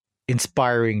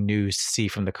inspiring news to see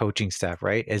from the coaching staff,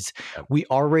 right? As we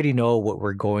already know what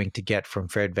we're going to get from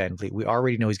Fred VanVleet. We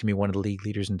already know he's going to be one of the league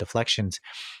leaders in deflections.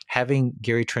 Having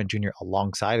Gary Trent Jr.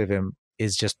 alongside of him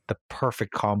is just the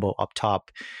perfect combo up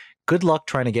top. Good luck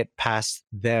trying to get past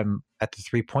them at the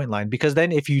 3-point line, because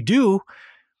then if you do,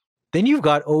 then you've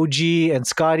got OG and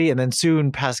Scotty and then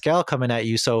soon Pascal coming at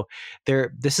you. So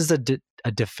this is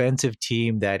a defensive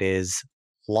team that is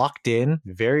locked in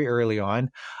very early on.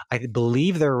 I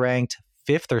believe they're ranked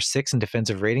 5th or 6th in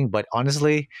defensive rating, but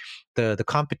honestly, the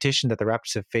competition that the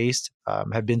Raptors have faced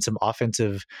have been some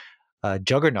offensive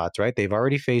juggernauts, right? They've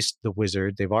already faced the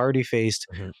Wizards, they've already faced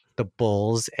the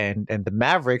Bulls, and the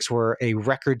Mavericks were a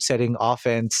record-setting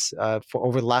offense for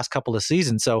over the last couple of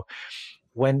seasons. So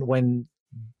when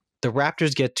the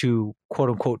Raptors get to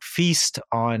quote unquote feast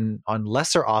on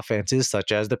lesser offenses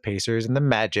such as the Pacers and the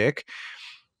Magic,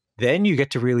 then you get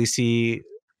to really see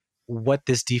what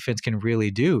this defense can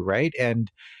really do, right? And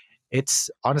it's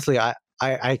honestly, I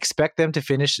expect them to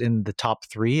finish in the top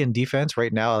 3 in defense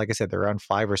right now. Like I said, they're around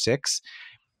 5 or 6,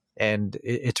 and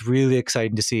it's really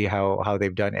exciting to see how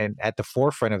they've done. And at the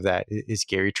forefront of that is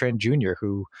Gary Trent Jr.,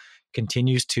 who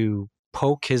continues to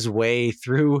poke his way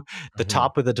through the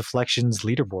top of the deflections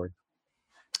leaderboard.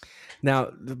 Now,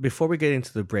 before we get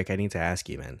into the break, I need to ask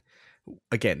you, man.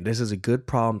 Again, this is a good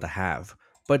problem to have,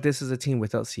 but this is a team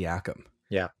without Siakam.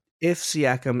 Yeah. If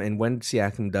Siakam and when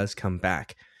Siakam does come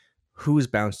back, who's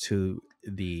bounced to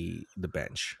the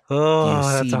bench?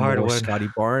 Oh, that's a hard one. Scotty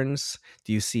Barnes?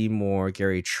 Do you see more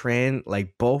Gary Trent?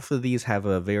 Like, both of these have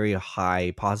a very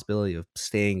high possibility of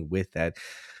staying with that,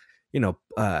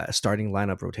 starting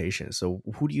lineup rotation. So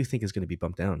who do you think is going to be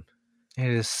bumped down?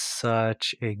 It is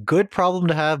such a good problem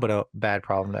to have, but a bad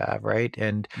problem to have, right?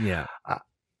 And yeah,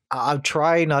 I'll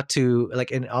try not to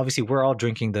and obviously we're all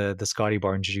drinking the Scotty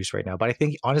Barnes juice right now, but I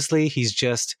think honestly he's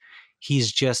just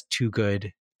too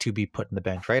good to be put in the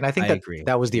bench, right? And I think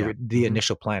that was the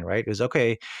initial plan, right? It was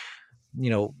okay,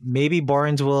 maybe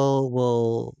Barnes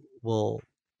will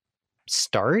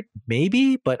start,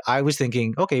 maybe, but I was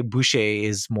thinking, okay, Boucher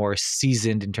is more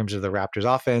seasoned in terms of the Raptors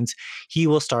offense. He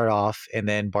will start off and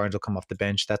then Barnes will come off the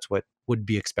bench. That's what would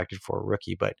be expected for a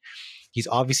rookie, but he's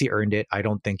obviously earned it. I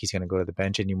don't think he's going to go to the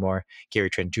bench anymore. Gary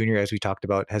Trent Jr., as we talked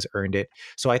about, has earned it.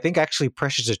 So I think actually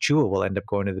Precious Achiuwa will end up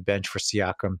going to the bench for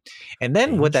Siakam. And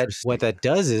then what that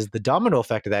does is the domino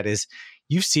effect of that is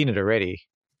you've seen it already.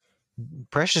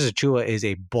 Precious Achiuwa is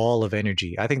a ball of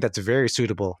energy. I think that's very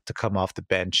suitable to come off the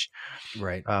bench.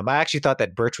 Right. I actually thought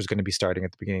that Birch was going to be starting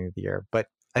at the beginning of the year, but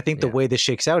I think the way this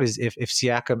shakes out is if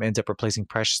Siakam ends up replacing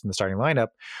Precious in the starting lineup,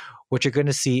 what you're going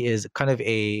to see is kind of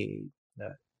a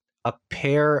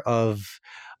pair of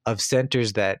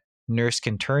centers that Nurse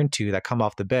can turn to that come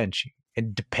off the bench,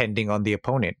 and depending on the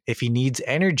opponent. If he needs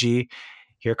energy,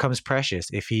 here comes Precious.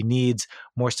 If he needs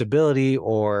more stability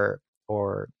or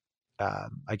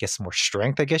I guess more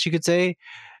strength, I guess you could say,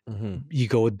 you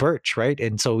go with Birch, right?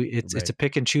 And so it's a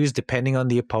pick and choose depending on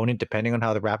the opponent, depending on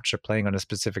how the Raptors are playing on a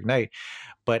specific night.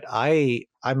 But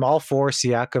I'm all for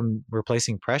Siakam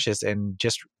replacing Precious and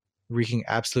just wreaking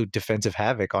absolute defensive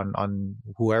havoc on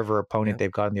whoever opponent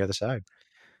they've got on the other side.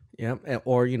 Yeah,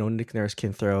 or Nick Nurse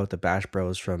can throw out the Bash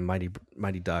Bros from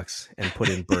Mighty Ducks and put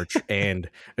in Birch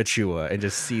and Achiuwa and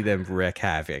just see them wreak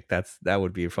havoc. That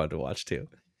would be fun to watch too.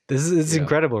 This is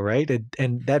incredible, right?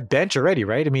 And that bench already,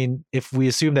 right? I mean, if we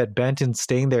assume that Banton's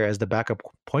staying there as the backup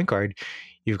point guard,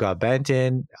 you've got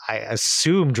Banton. I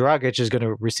assume Dragic is going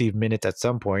to receive minutes at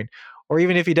some point. Or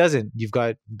even if he doesn't, you've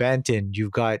got Banton,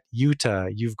 you've got Utah,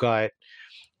 you've got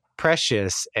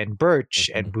Precious and Birch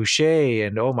and Boucher.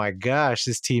 And oh my gosh,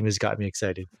 this team has got me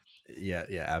excited. Yeah,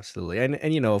 absolutely.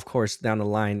 And of course, down the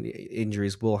line,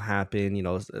 injuries will happen,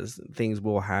 things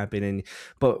will happen.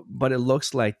 But it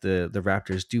looks like the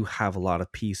Raptors do have a lot of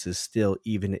pieces still,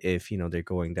 even if, they're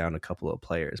going down a couple of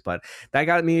players. But that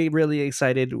got me really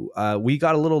excited. We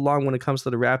got a little long when it comes to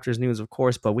the Raptors news, of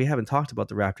course, but we haven't talked about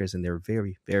the Raptors, and they're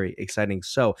very, very exciting.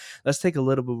 So let's take a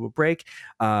little bit of a break.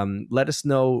 Let us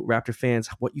know, Raptor fans,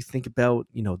 what you think about,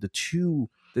 the two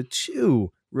the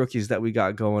two rookies that we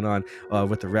got going on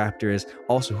with the Raptors.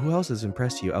 Also, who else has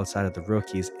impressed you outside of the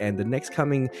rookies? And the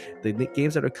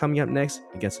games that are coming up next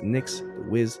against the Knicks, the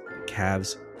Wiz, the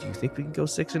Cavs. Do you think we can go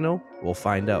 6-0? We'll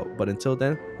find out. But until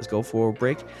then, let's go for a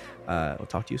break. We'll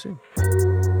talk to you soon.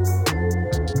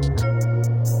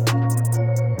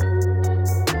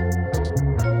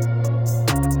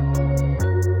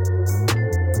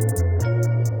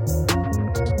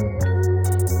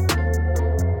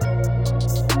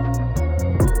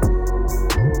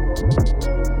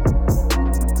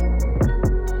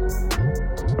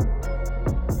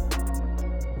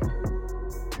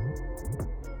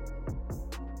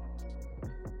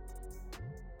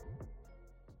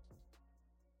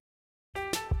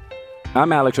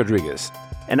 I'm Alex Rodriguez.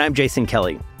 And I'm Jason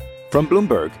Kelly. From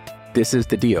Bloomberg, this is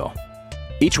The Deal.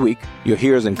 Each week, you'll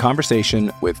hear us in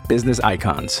conversation with business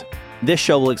icons. This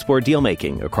show will explore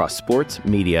deal-making across sports,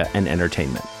 media, and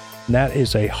entertainment. That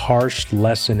is a harsh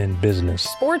lesson in business.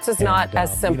 Sports is not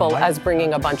as simple as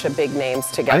bringing a bunch of big names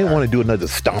together. I didn't want to do another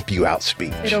stomp you out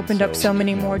speech. It opened up so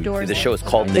many more doors. The show is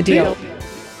called The Deal.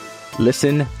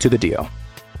 Listen to The Deal.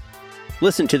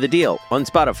 Listen to The Deal on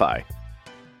Spotify.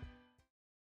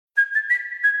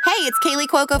 Hey, it's Kaylee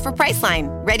Cuoco for Priceline.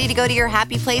 Ready to go to your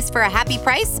happy place for a happy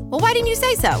price? Well, why didn't you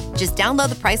say so? Just download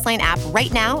the Priceline app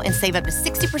right now and save up to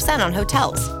 60% on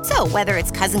hotels. So whether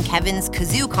it's Cousin Kevin's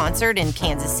Kazoo Concert in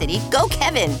Kansas City, go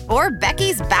Kevin, or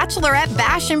Becky's Bachelorette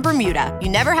Bash in Bermuda, you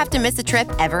never have to miss a trip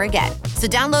ever again. So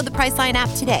download the Priceline app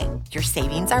today. Your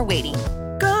savings are waiting.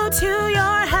 Go to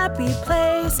your happy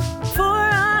place for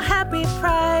a happy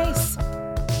price.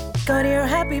 Go to your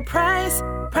happy price,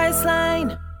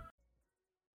 Priceline.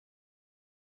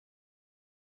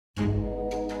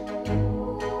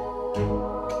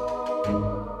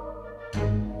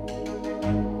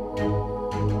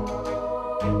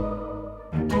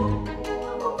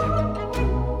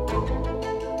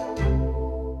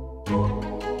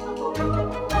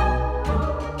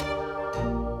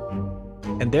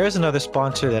 And there's another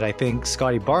sponsor that I think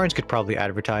Scotty Barnes could probably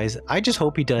advertise. I just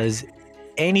hope he does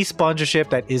any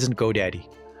sponsorship that isn't GoDaddy.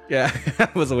 Yeah, I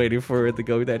was waiting for it, the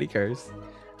GoDaddy curse.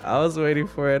 I was waiting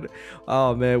for it.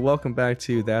 Oh, man. Welcome back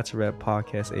to That's a Rap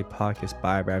Podcast, a podcast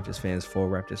by Raptors fans for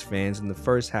Raptors fans. In the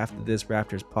first half of this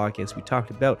Raptors podcast, we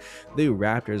talked about the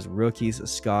Raptors rookies,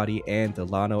 Scotty and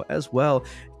Delano, as well.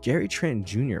 Gary Trent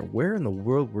Jr., where in the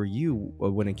world were you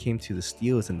when it came to the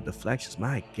steals and the deflections?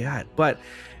 My God. But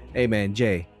hey, man,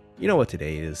 Jay, you know what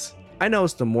today is. I know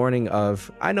it's the morning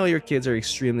of, I know your kids are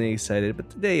extremely excited, but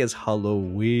today is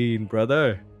Halloween,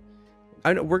 brother.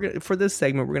 I know for this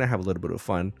segment, we're going to have a little bit of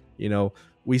fun. You know,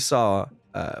 we saw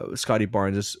Scotty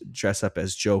Barnes dress up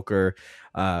as Joker.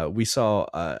 We saw,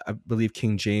 I believe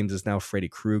King James is now Freddy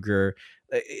Krueger.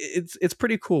 It's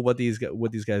pretty cool what these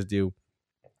guys do.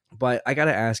 But I got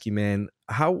to ask you, man,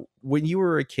 when you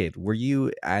were a kid, were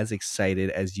you as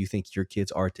excited as you think your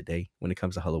kids are today when it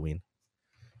comes to Halloween?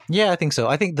 Yeah, I think so.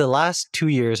 I think the last 2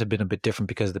 years have been a bit different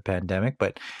because of the pandemic,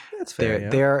 but that's fair.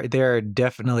 They're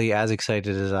definitely as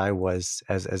excited as I was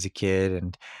as a kid.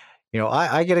 And, you know,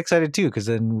 I get excited too, because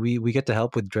then we get to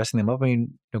help with dressing them up. I mean,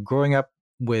 you know, growing up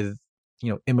with,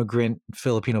 you know, immigrant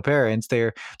Filipino parents,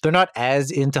 they're not as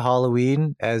into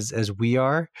Halloween as we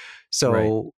are. So,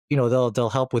 right. You know, they'll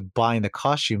help with buying the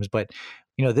costumes, but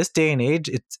you know, this day and age,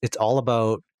 it's all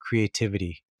about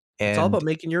creativity. And it's all about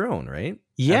making your own, right?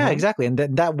 Yeah, exactly. And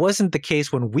that wasn't the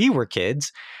case when we were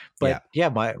kids. But yeah,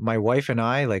 my wife and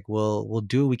I, like, we'll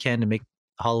do what we can to make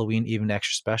Halloween even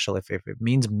extra special. If it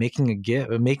means making a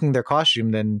gift, making their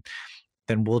costume, then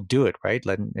we'll do it, right?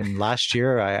 And last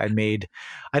year I made,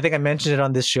 I think I mentioned it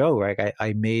on this show, right?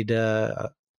 I made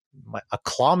a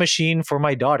claw machine for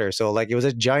my daughter. So like it was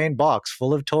a giant box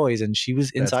full of toys and she was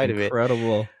inside of it.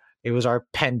 Incredible. It was our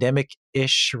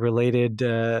pandemic-ish related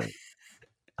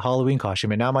Halloween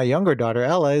costume. And now my younger daughter,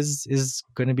 Ella, is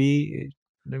going to be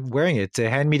wearing it to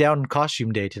hand-me-down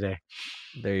costume day today.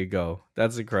 There you go.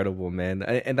 That's incredible, man.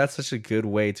 And that's such a good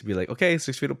way to be like, okay,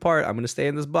 6 feet apart. I'm going to stay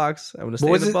in this box. I'm going to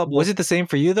stay in the bubble. Was it the same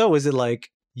for you, though? Was it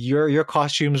like your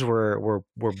costumes were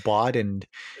bought and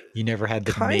you never had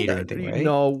them made or anything, right?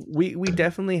 No, we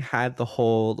definitely had the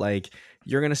whole, like,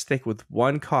 you're going to stick with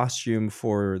one costume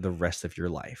for the rest of your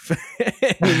life.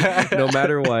 No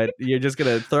matter what, you're just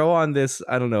going to throw on this,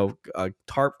 I don't know, a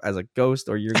tarp as a ghost,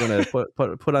 or you're going to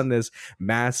put on this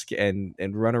mask and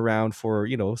run around for,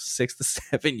 6 to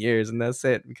 7 years. And that's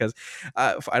it. Because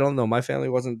I don't know, my family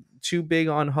wasn't too big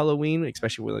on Halloween,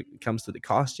 especially when it comes to the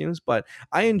costumes, but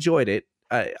I enjoyed it.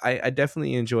 I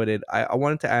definitely enjoyed it. I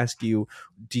wanted to ask you,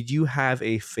 did you have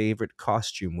a favorite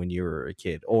costume when you were a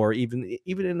kid, or even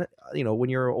in when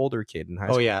you're an older kid in high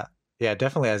school? Oh yeah, Yeah,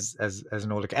 definitely as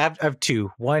an older. I have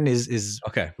two. One is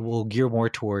Okay. will gear more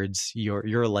towards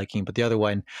your liking, but the other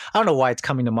one, I don't know why it's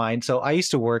coming to mind. So I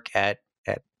used to work at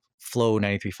Flow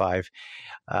 93.5,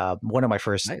 one of my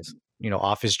first Nice.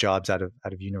 office jobs out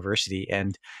of university,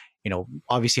 and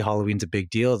obviously Halloween's a big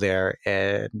deal there.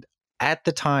 And at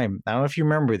the time, I don't know if you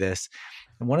remember this,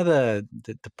 one of the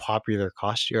popular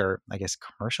costume, or I guess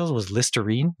commercials, was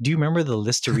Listerine. Do you remember the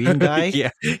Listerine guy? Yeah.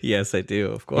 Yes, I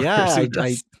do. Of course. Yeah,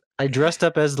 I dressed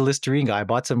up as the Listerine guy. I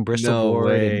bought some Bristol No board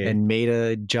way. and made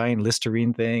a giant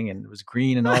Listerine thing, and it was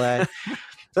green and all that.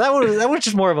 So that was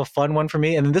just more of a fun one for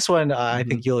me. And then this one, I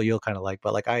think you'll kind of like.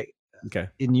 But like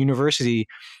in university,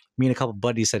 me and a couple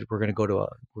buddies said we're gonna go to a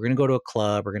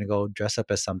club. We're gonna go dress up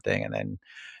as something, and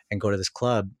go to this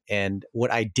club. And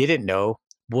what I didn't know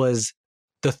was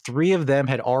the three of them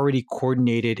had already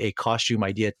coordinated a costume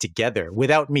idea together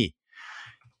without me.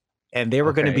 And they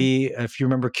were going to be, if you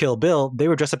remember Kill Bill, they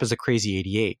were dressed up as a Crazy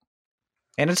 88.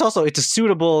 And it's a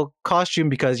suitable costume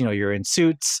because, you're in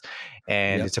suits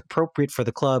and it's appropriate for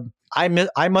the club. I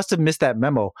must have missed that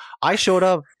memo. I showed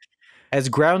up as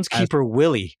groundskeeper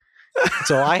Willie.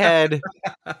 So I had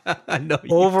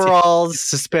overalls,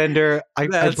 suspender.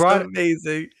 That's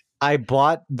amazing. I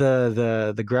bought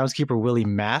the groundskeeper Willie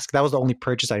mask. That was the only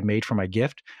purchase I made for my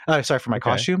gift. For my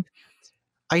costume.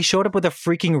 I showed up with a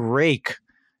freaking rake.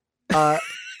 I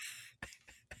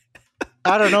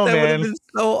don't know, that man. Would have been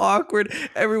so awkward.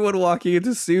 Everyone walking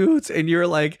into suits, and you're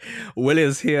like,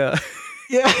 "Willie's here."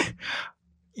 Yeah.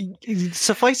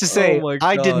 Suffice to say,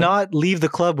 I did not leave the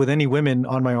club with any women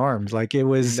on my arms. Like, it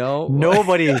was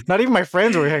nobody, not even my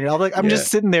friends were hanging out. I'm just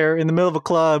sitting there in the middle of a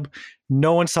club.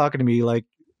 No one's talking to me. Like,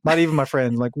 not even my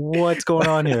friends. Like, what's going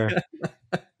on here?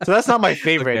 So that's not my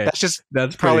favorite. Okay.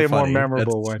 That's probably a more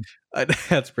memorable one.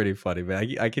 That's pretty funny,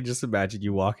 man. I can just imagine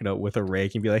you walking out with a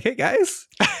rake and be like, "Hey guys,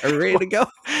 are we ready to go?"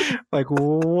 Like,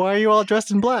 why are you all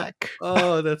dressed in black?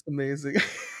 Oh, that's amazing.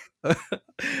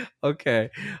 Okay.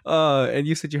 And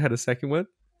you said you had a second one?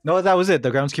 No, that was it.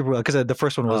 The groundskeeper, because the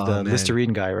first one was the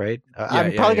Listerine guy, right?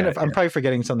 I'm probably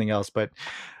forgetting something else, but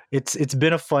it's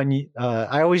been a fun.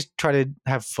 I always try to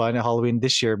have fun at Halloween.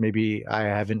 This year, maybe I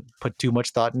haven't put too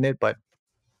much thought in it, but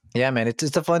yeah, man,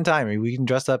 it's a fun time. I mean, we can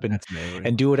dress up and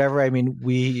do whatever. I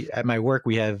mean, at my work,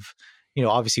 we have,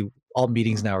 obviously all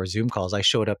meetings now are Zoom calls. I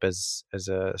showed up as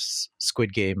a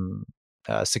Squid Game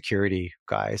security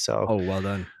guy. So well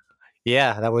done.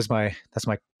 Yeah, that's my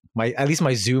at least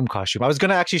my Zoom costume. I was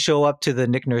gonna actually show up to the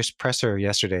Nick Nurse presser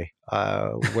yesterday,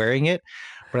 wearing it,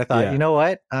 but I thought, you know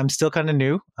what? I'm still kind of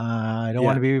new. I don't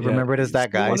want to be remembered as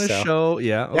that guy. You want to show?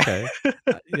 Yeah. Okay.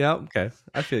 Yeah. Okay.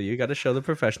 I feel you got to show the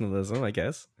professionalism, I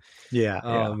guess. Yeah.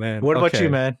 Oh man. What about you,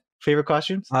 man? Favorite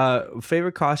costumes?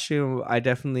 Favorite costume, I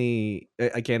definitely,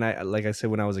 again, like I said,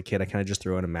 when I was a kid, I kind of just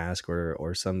threw on a mask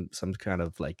or some kind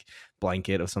of like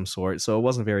blanket of some sort. So it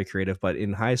wasn't very creative. But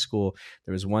in high school,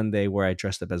 there was one day where I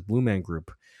dressed up as Blue Man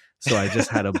Group. So I just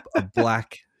had a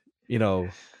black,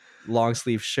 long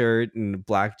sleeve shirt and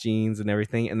black jeans and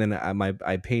everything. And then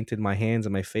I painted my hands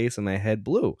and my face and my head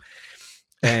blue.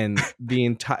 And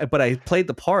but I played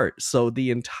the part. So the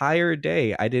entire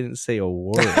day, I didn't say a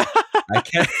word. I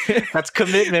can't. That's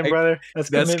commitment, brother.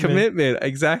 That's commitment.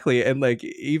 Exactly. And like,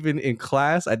 even in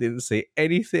class, I didn't say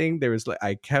anything. There was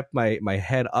I kept my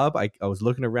head up. I was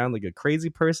looking around like a crazy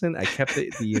person. I kept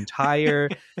it the entire,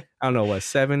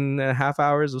 7.5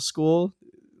 hours of school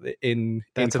in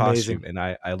costume. Amazing. And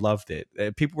I loved it.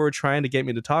 People were trying to get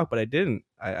me to talk, but I didn't.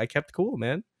 I kept cool,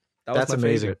 man. That's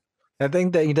amazing. Favorite. I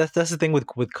think that's the thing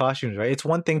with costumes, right? It's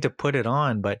one thing to put it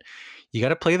on, but you got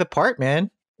to play the part, man.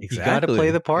 Exactly. You got to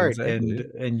play the part,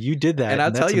 and you did that. And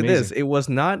I'll tell you this, it was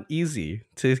not easy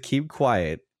to keep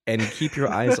quiet and keep your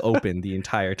eyes open the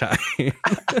entire time.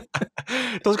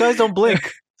 Those guys don't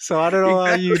blink, so I don't know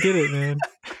how you did it, man.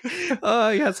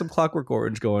 I had some Clockwork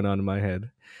Orange going on in my head.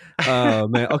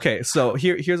 Man. Okay, so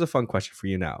here's a fun question for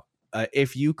you now.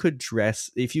 If you could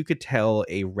tell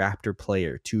a Raptor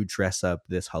player to dress up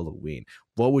this Halloween,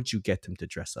 what would you get them to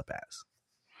dress up as?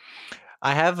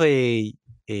 I have a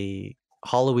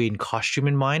Halloween costume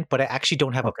in mind, but I actually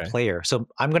don't have a player. So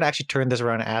I'm going to actually turn this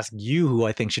around and ask you who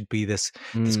I think should be this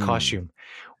costume.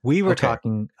 We were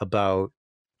talking about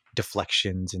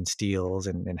deflections and steals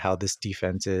and how this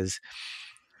defense is.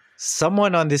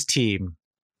 Someone on this team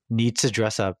needs to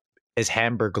dress up as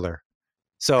Hamburglar.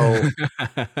 So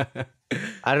I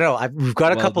don't know. We've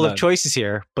got a couple of choices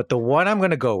here, but the one I'm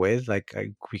going to go with,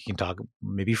 we can talk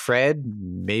maybe Fred,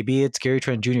 maybe it's Gary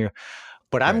Trent Jr.,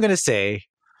 but I'm going to say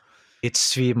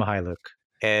it's Svi Mihailuk.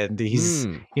 And he's,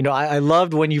 I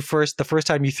loved when the first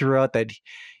time you threw out that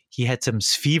he had some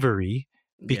Svivery,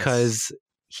 because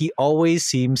he always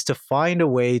seems to find a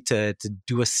way to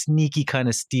do a sneaky kind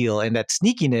of steal, and that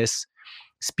sneakiness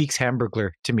speaks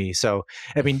Hamburglar to me. So,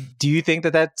 I mean, do you think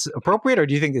that that's appropriate, or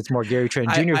do you think it's more Gary Trent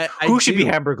Jr.? Who should be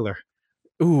Hamburglar?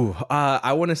 Ooh,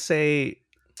 I want to say,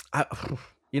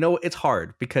 it's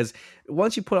hard because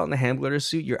once you put on the Hamburglar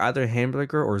suit, you're either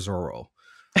Hamburglar or Zorro,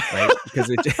 right? Because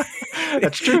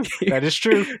that's true. That is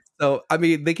true. So, I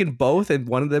mean, they can both, and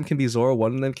one of them can be Zorro,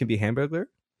 one of them can be Hamburglar.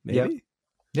 Maybe.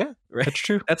 Yeah, right. That's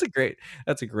true. That's a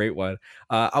great one.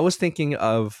 I was thinking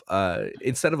of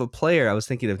instead of a player, I was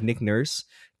thinking of Nick Nurse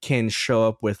can show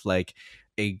up with like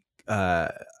a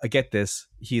I get this.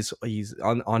 He's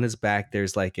on his back.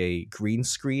 There's like a green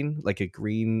screen,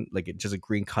 just a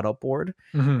green cutout board,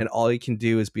 and all he can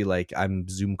do is be like, "I'm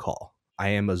Zoom call.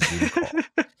 I am a Zoom call."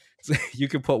 So you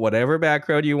can put whatever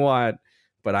background you want,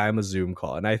 but I'm a Zoom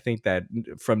call, and I think that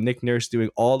from Nick Nurse doing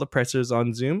all the pressers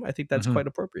on Zoom, I think that's quite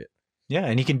appropriate. Yeah,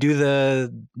 and he can do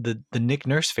the Nick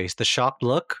Nurse face, the shocked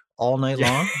look all night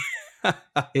long.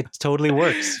 It totally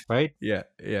works, right? Yeah,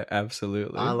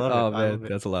 absolutely. I love it. Oh man,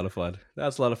 that's a lot of fun.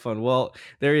 That's a lot of fun. Well,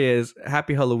 there he is.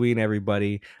 Happy Halloween,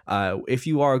 everybody. If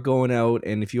you are going out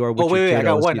and if you are with wait, I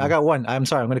got one. I'm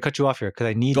sorry, I'm going to cut you off here because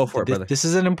I need go for it, brother. This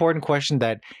is an important question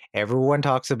that everyone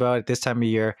talks about at this time of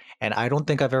year, and I don't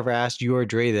think I've ever asked you or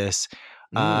Dre this.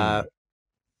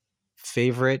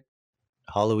 Favorite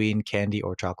Halloween candy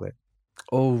or chocolate?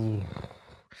 Oh,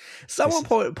 someone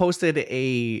posted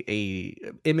a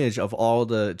image of all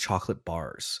the chocolate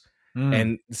bars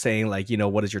and saying like,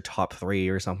 what is your top 3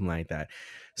 or something like that.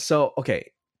 So,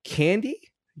 okay, candy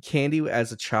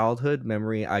as a childhood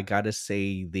memory, I gotta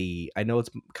say I know it's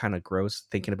kind of gross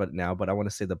thinking about it now, but I want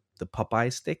to say the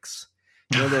Popeye sticks.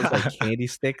 Those like candy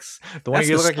sticks. The one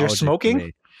you look like you're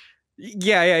smoking?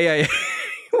 Yeah.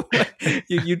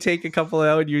 you take a couple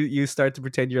out, you start to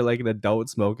pretend you're like an adult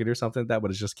smoking or something like that,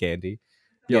 but it's just candy.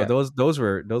 Those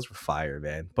were fire,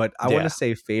 man. But I want to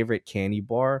say favorite candy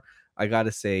bar. I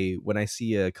gotta say when I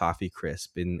see a Coffee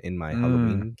Crisp in my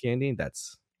Halloween candy,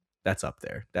 that's up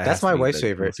there. That's my wife's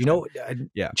favorite. Yeah.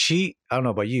 I don't know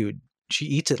about you. She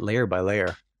eats it layer by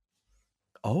layer.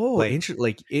 Oh, interesting.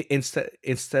 Like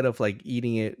instead of like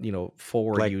eating it,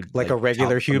 forward, you like a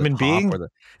regular human being.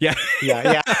 Yeah.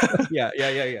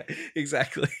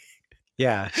 Exactly.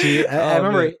 Yeah. I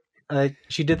remember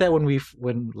she did that when we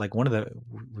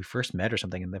first met or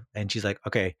something, and she's like,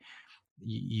 "Okay,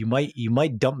 you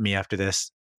might dump me after this,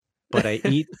 but I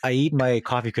eat my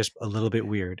Coffee Crisp a little bit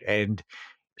weird," and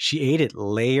she ate it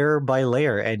layer by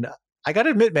layer, and I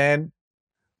gotta admit, man,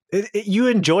 you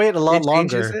enjoy it a lot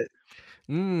longer.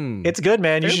 It's good,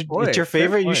 man. It's your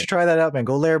favorite. You should try that out, man.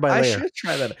 Go layer by layer. I should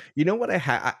try that. You know what I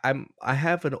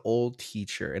have an old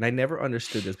teacher, and I never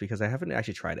understood this because I haven't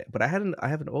actually tried it. But I have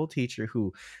an old teacher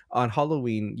who, on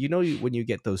Halloween, when you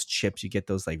get those chips, you get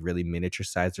those like really miniature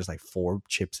size. There's like 4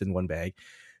 chips in one bag.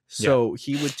 So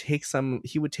he would take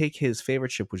his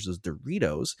favorite chip, which was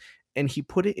Doritos, and he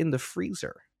put it in the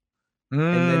freezer, and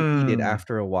then eat it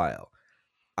after a while.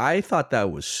 I thought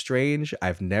that was strange.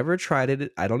 I've never tried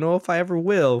it. I don't know if I ever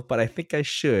will, but I think I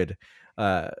should.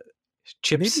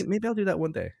 Chips. Maybe I'll do that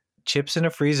one day. Chips in a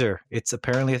freezer. It's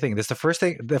apparently a thing. That's the first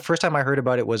time I heard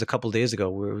about it was a couple days ago.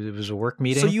 It was a work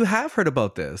meeting. So you have heard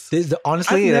about this?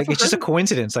 Honestly, it's just a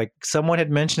coincidence. Like someone had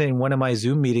mentioned it in one of my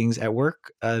Zoom meetings at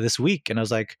work this week, and I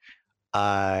was like,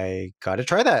 I gotta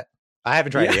try that. I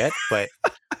haven't tried it yet, but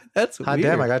that's weird.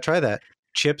 Damn, I gotta try that.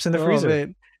 Chips in the freezer.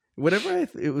 Man.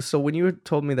 Whenever so when you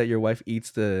told me that your wife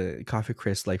eats the Coffee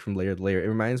Crisp like from layer to layer, it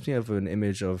reminds me of an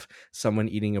image of someone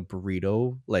eating a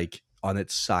burrito like on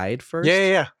its side first.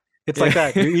 Yeah. It's like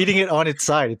that. You're eating it on its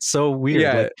side. It's so weird.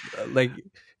 Yeah, like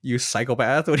you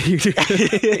psychopath. What are you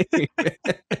doing?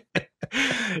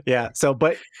 Yeah. So,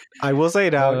 but I will say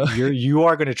now, you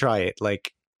are going to try it.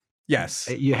 Like, yes,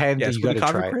 you got to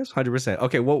try it. 100%.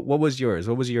 Okay, what was yours?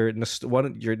 What was your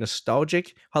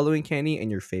nostalgic Halloween candy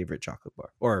and your favorite chocolate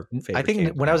bar or favorite? I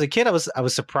think when I was a kid, I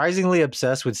was surprisingly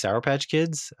obsessed with Sour Patch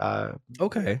Kids.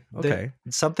 Okay.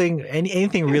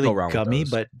 Anything really gummy,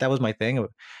 but that was my thing.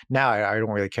 Now I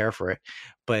don't really care for it,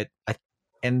 but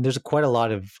and there's quite a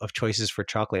lot of choices for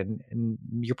chocolate, and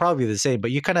you're probably the same,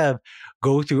 but you kind of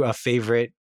go through a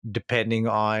favorite depending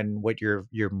on what your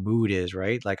mood is,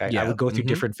 right? Like I would go through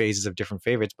different phases of different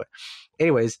favorites. But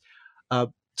anyways,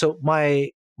 so my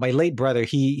late brother,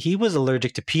 he was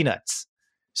allergic to peanuts.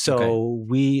 So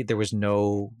there was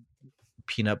no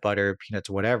peanut butter,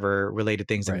 peanuts, whatever related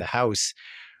things in the house.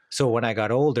 So when I got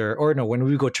older, when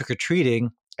we would go trick-or-treating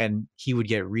and he would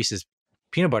get Reese's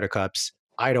peanut butter cups,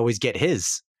 I'd always get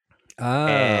his.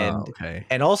 Okay.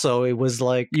 And also it was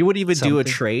like you would even do a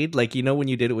trade, like when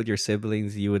you did it with your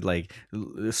siblings, you would like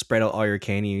spread out all your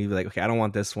candy. You'd be like, okay, I don't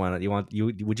want this one.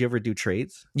 Would you ever do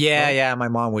trades? Yeah. My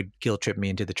mom would guilt trip me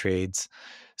into the trades.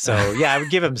 So yeah, I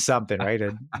would give him something, right?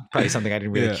 And probably something I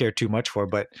didn't really care too much for,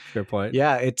 but fair point.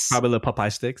 Yeah, it's probably the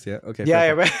Popeye sticks. Yeah. Okay.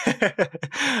 Yeah.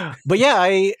 But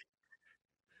yeah,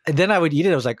 then I would eat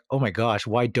it. I was like, oh my gosh,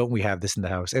 why don't we have this in the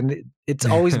house? And it's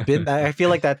always been, I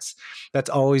feel like that's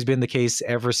always been the case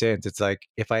ever since. It's like,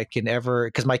 if I can ever,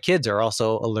 because my kids are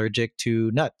also allergic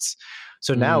to nuts.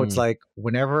 So now it's like,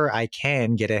 whenever I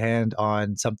can get a hand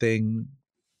on something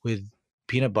with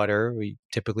peanut butter,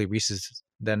 typically Reese's,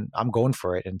 then I'm going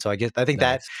for it. And so I think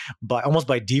that almost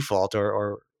by default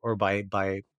or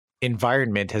by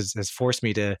environment has forced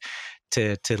me to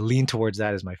lean towards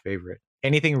that as my favorite.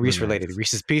 Anything Reese related,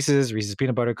 Reese's Pieces, Reese's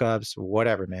Peanut Butter Cups,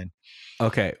 whatever, man.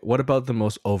 Okay, what about the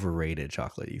most overrated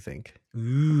chocolate you think?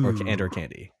 Or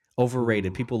candy?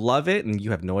 Overrated. People love it and you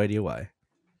have no idea why.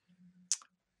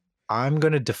 I'm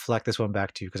going to deflect this one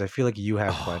back to you because I feel like you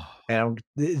have one. And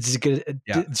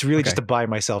it's really just to buy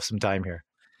myself some time here.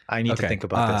 I need to think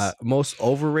about this. Most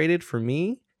overrated for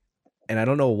me, and I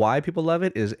don't know why people love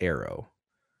it, is Aero.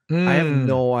 I have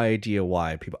no idea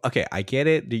why people. Okay, I get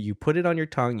it. You put it on your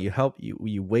tongue.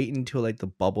 You wait until like the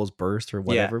bubbles burst or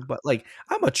whatever. Yeah. But like,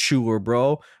 I'm a chewer,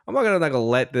 bro. I'm not gonna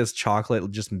let this chocolate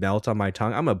just melt on my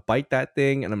tongue. I'm gonna bite that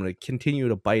thing, and I'm gonna continue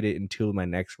to bite it until my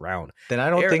next round. Then I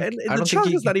don't think the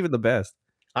chocolate's not even the best.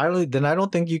 I don't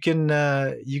think you can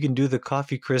do the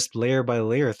coffee crisp layer by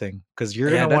layer thing because you're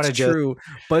gonna want to just. True,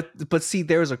 but see,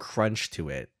 there's a crunch to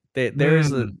it.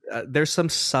 There's some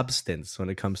substance when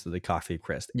it comes to the coffee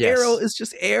crisp. Yes. Aero is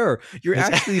just air. You're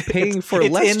actually paying for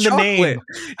less in chocolate.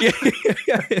 The name.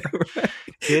 Right.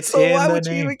 It's so why would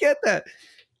you even get that?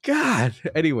 God.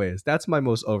 Anyways, that's my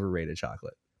most overrated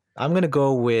chocolate. I'm gonna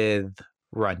go with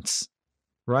Runts.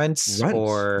 Runts.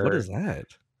 Or what is that?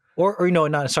 Or no,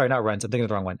 not Runts. I'm thinking of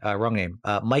the wrong one. Wrong name.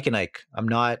 Mike and Ike. I'm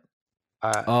not.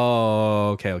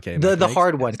 Okay. The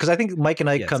hard one, because I think Mike and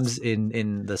Ike comes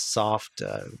in the soft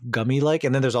gummy like,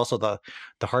 and then there's also the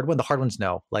hard one. The hard ones,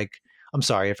 no. Like, I'm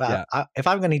sorry if if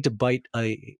I'm gonna need to bite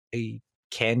a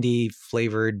candy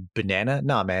flavored banana,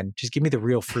 nah, man, just give me the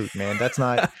real fruit, man. That's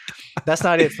not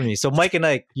it for me. So Mike and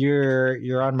Ike,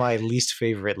 you're on my least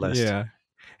favorite list. Yeah.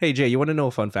 Hey Jay, you want to know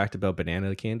a fun fact about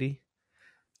banana candy?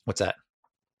 What's that?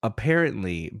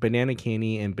 Apparently, banana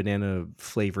candy and banana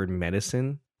flavored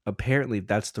medicine. Apparently,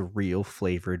 that's the real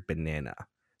flavored banana.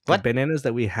 What? The bananas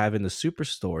that we have in the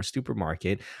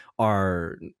supermarket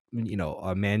are,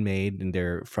 man-made, and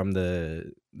they're from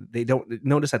they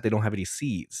don't have any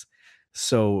seeds.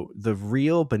 So the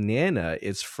real banana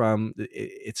is from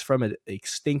an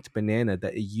extinct banana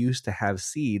that it used to have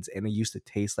seeds, and it used to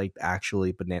taste like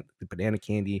actually banana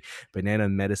candy, banana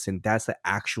medicine. That's the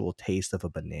actual taste of a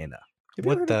banana.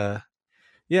 What the?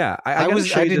 Yeah, I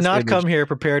did not come here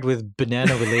prepared with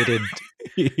banana related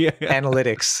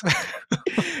analytics.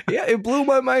 Yeah, it blew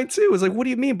my mind too. It was like, what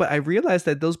do you mean? But I realized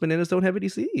that those bananas don't have any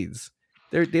seeds.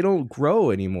 They don't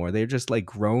grow anymore. They're just like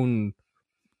grown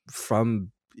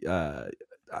from,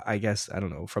 I guess, I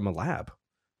don't know, from a lab.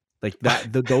 Like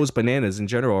that, those bananas in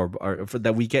general are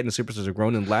that we get in the superstores are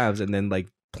grown in labs and then like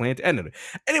plant.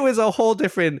 Anyways, a whole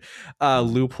different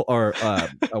loophole or a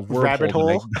rabbit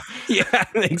hole. Yeah,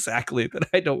 exactly. That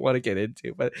I don't want to get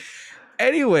into. But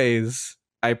anyways,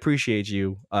 I appreciate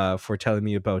you for telling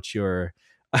me about your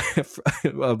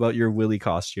Willy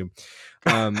costume.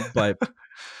 But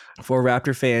for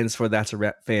Raptor fans, for That's a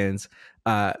Wrap fans,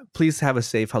 please have a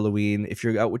safe Halloween. If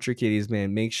you're out with your kiddies,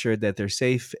 man, make sure that they're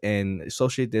safe and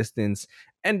socially distance,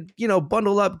 and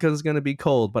bundle up because it's gonna be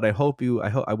cold. But I hope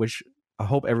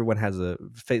everyone has a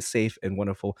safe and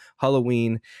wonderful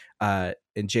Halloween. And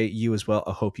Jay, you as well.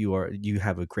 I hope you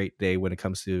have a great day when it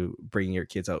comes to bringing your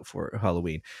kids out for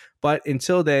Halloween. But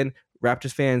until then,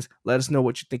 Raptors fans, let us know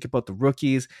what you think about the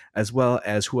rookies, as well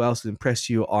as who else impressed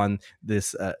you on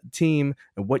this team,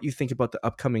 and what you think about the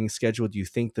upcoming schedule. Do you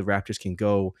think the Raptors can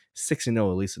go 6-0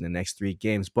 at least in the next 3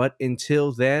 games? But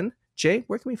until then, Jay,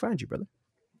 where can we find you, brother?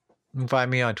 You can find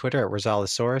me on Twitter at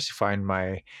Rosales. Find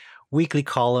my weekly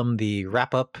column, the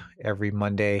Wrap Up, every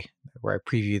Monday, where I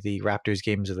preview the Raptors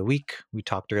games of the week. We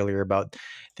talked earlier about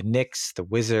the Knicks, the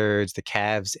Wizards, the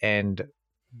Cavs, and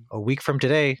a week from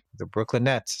today, the Brooklyn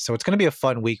Nets. So it's going to be a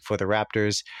fun week for the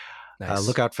Raptors. Nice.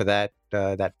 Look out for that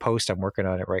post. I'm working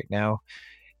on it right now.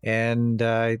 And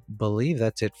I believe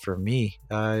that's it for me.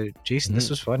 Jason, this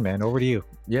was fun, man. Over to you.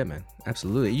 Yeah, man.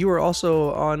 Absolutely. You were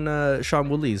also on Sean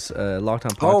Woodley's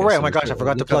Lockdown podcast. Oh, right. Oh, my gosh. I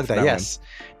forgot to plug that. Yes,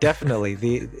 definitely.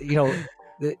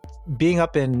 Being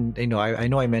up in, I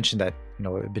know I mentioned that,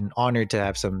 I've been honored to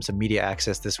have some media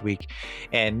access this week,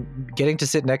 and getting to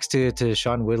sit next to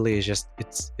Sean Woodley is just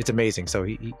it's amazing. So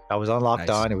I was on Locked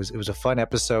On. It was a fun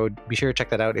episode. Be sure to check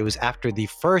that out. It was after the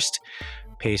first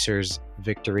Pacers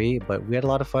victory, but we had a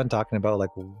lot of fun talking about like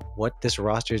what this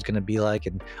roster is going to be like,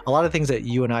 and a lot of things that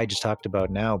you and I just talked about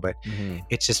now, but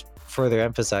it just further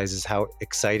emphasizes how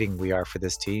exciting we are for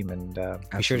this team. And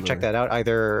be sure to check that out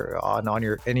either on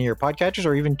any of your podcatchers,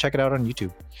 or even check it out on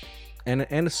YouTube. And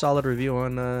a solid review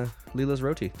on Lila's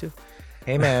Roti too.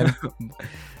 Hey man,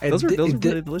 those were really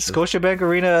delicious. Scotiabank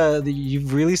Arena,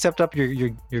 you've really stepped up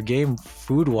your game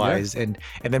food wise, and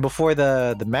then before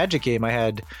the Magic game, I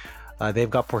had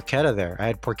they've got porchetta there. I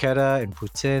had porchetta and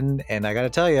poutine, and I gotta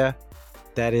tell you,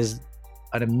 that is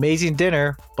an amazing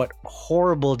dinner, but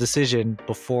horrible decision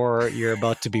before you're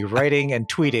about to be writing and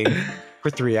tweeting for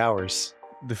 3 hours.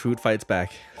 The food fights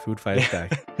back. Food fights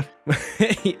back.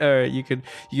 You can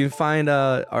find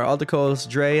our alter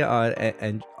co-host Dre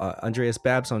and Andreas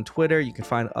Babs on Twitter. You can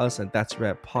find us at That's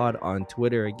Rap Pod on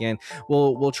Twitter. Again,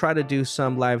 we'll try to do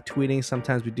some live tweeting.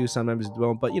 Sometimes we do, sometimes we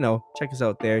don't. But check us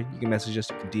out there. You can message us,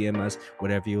 you can DM us,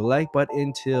 whatever you like. But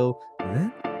until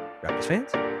then, Raptors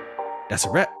fans, that's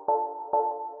a wrap.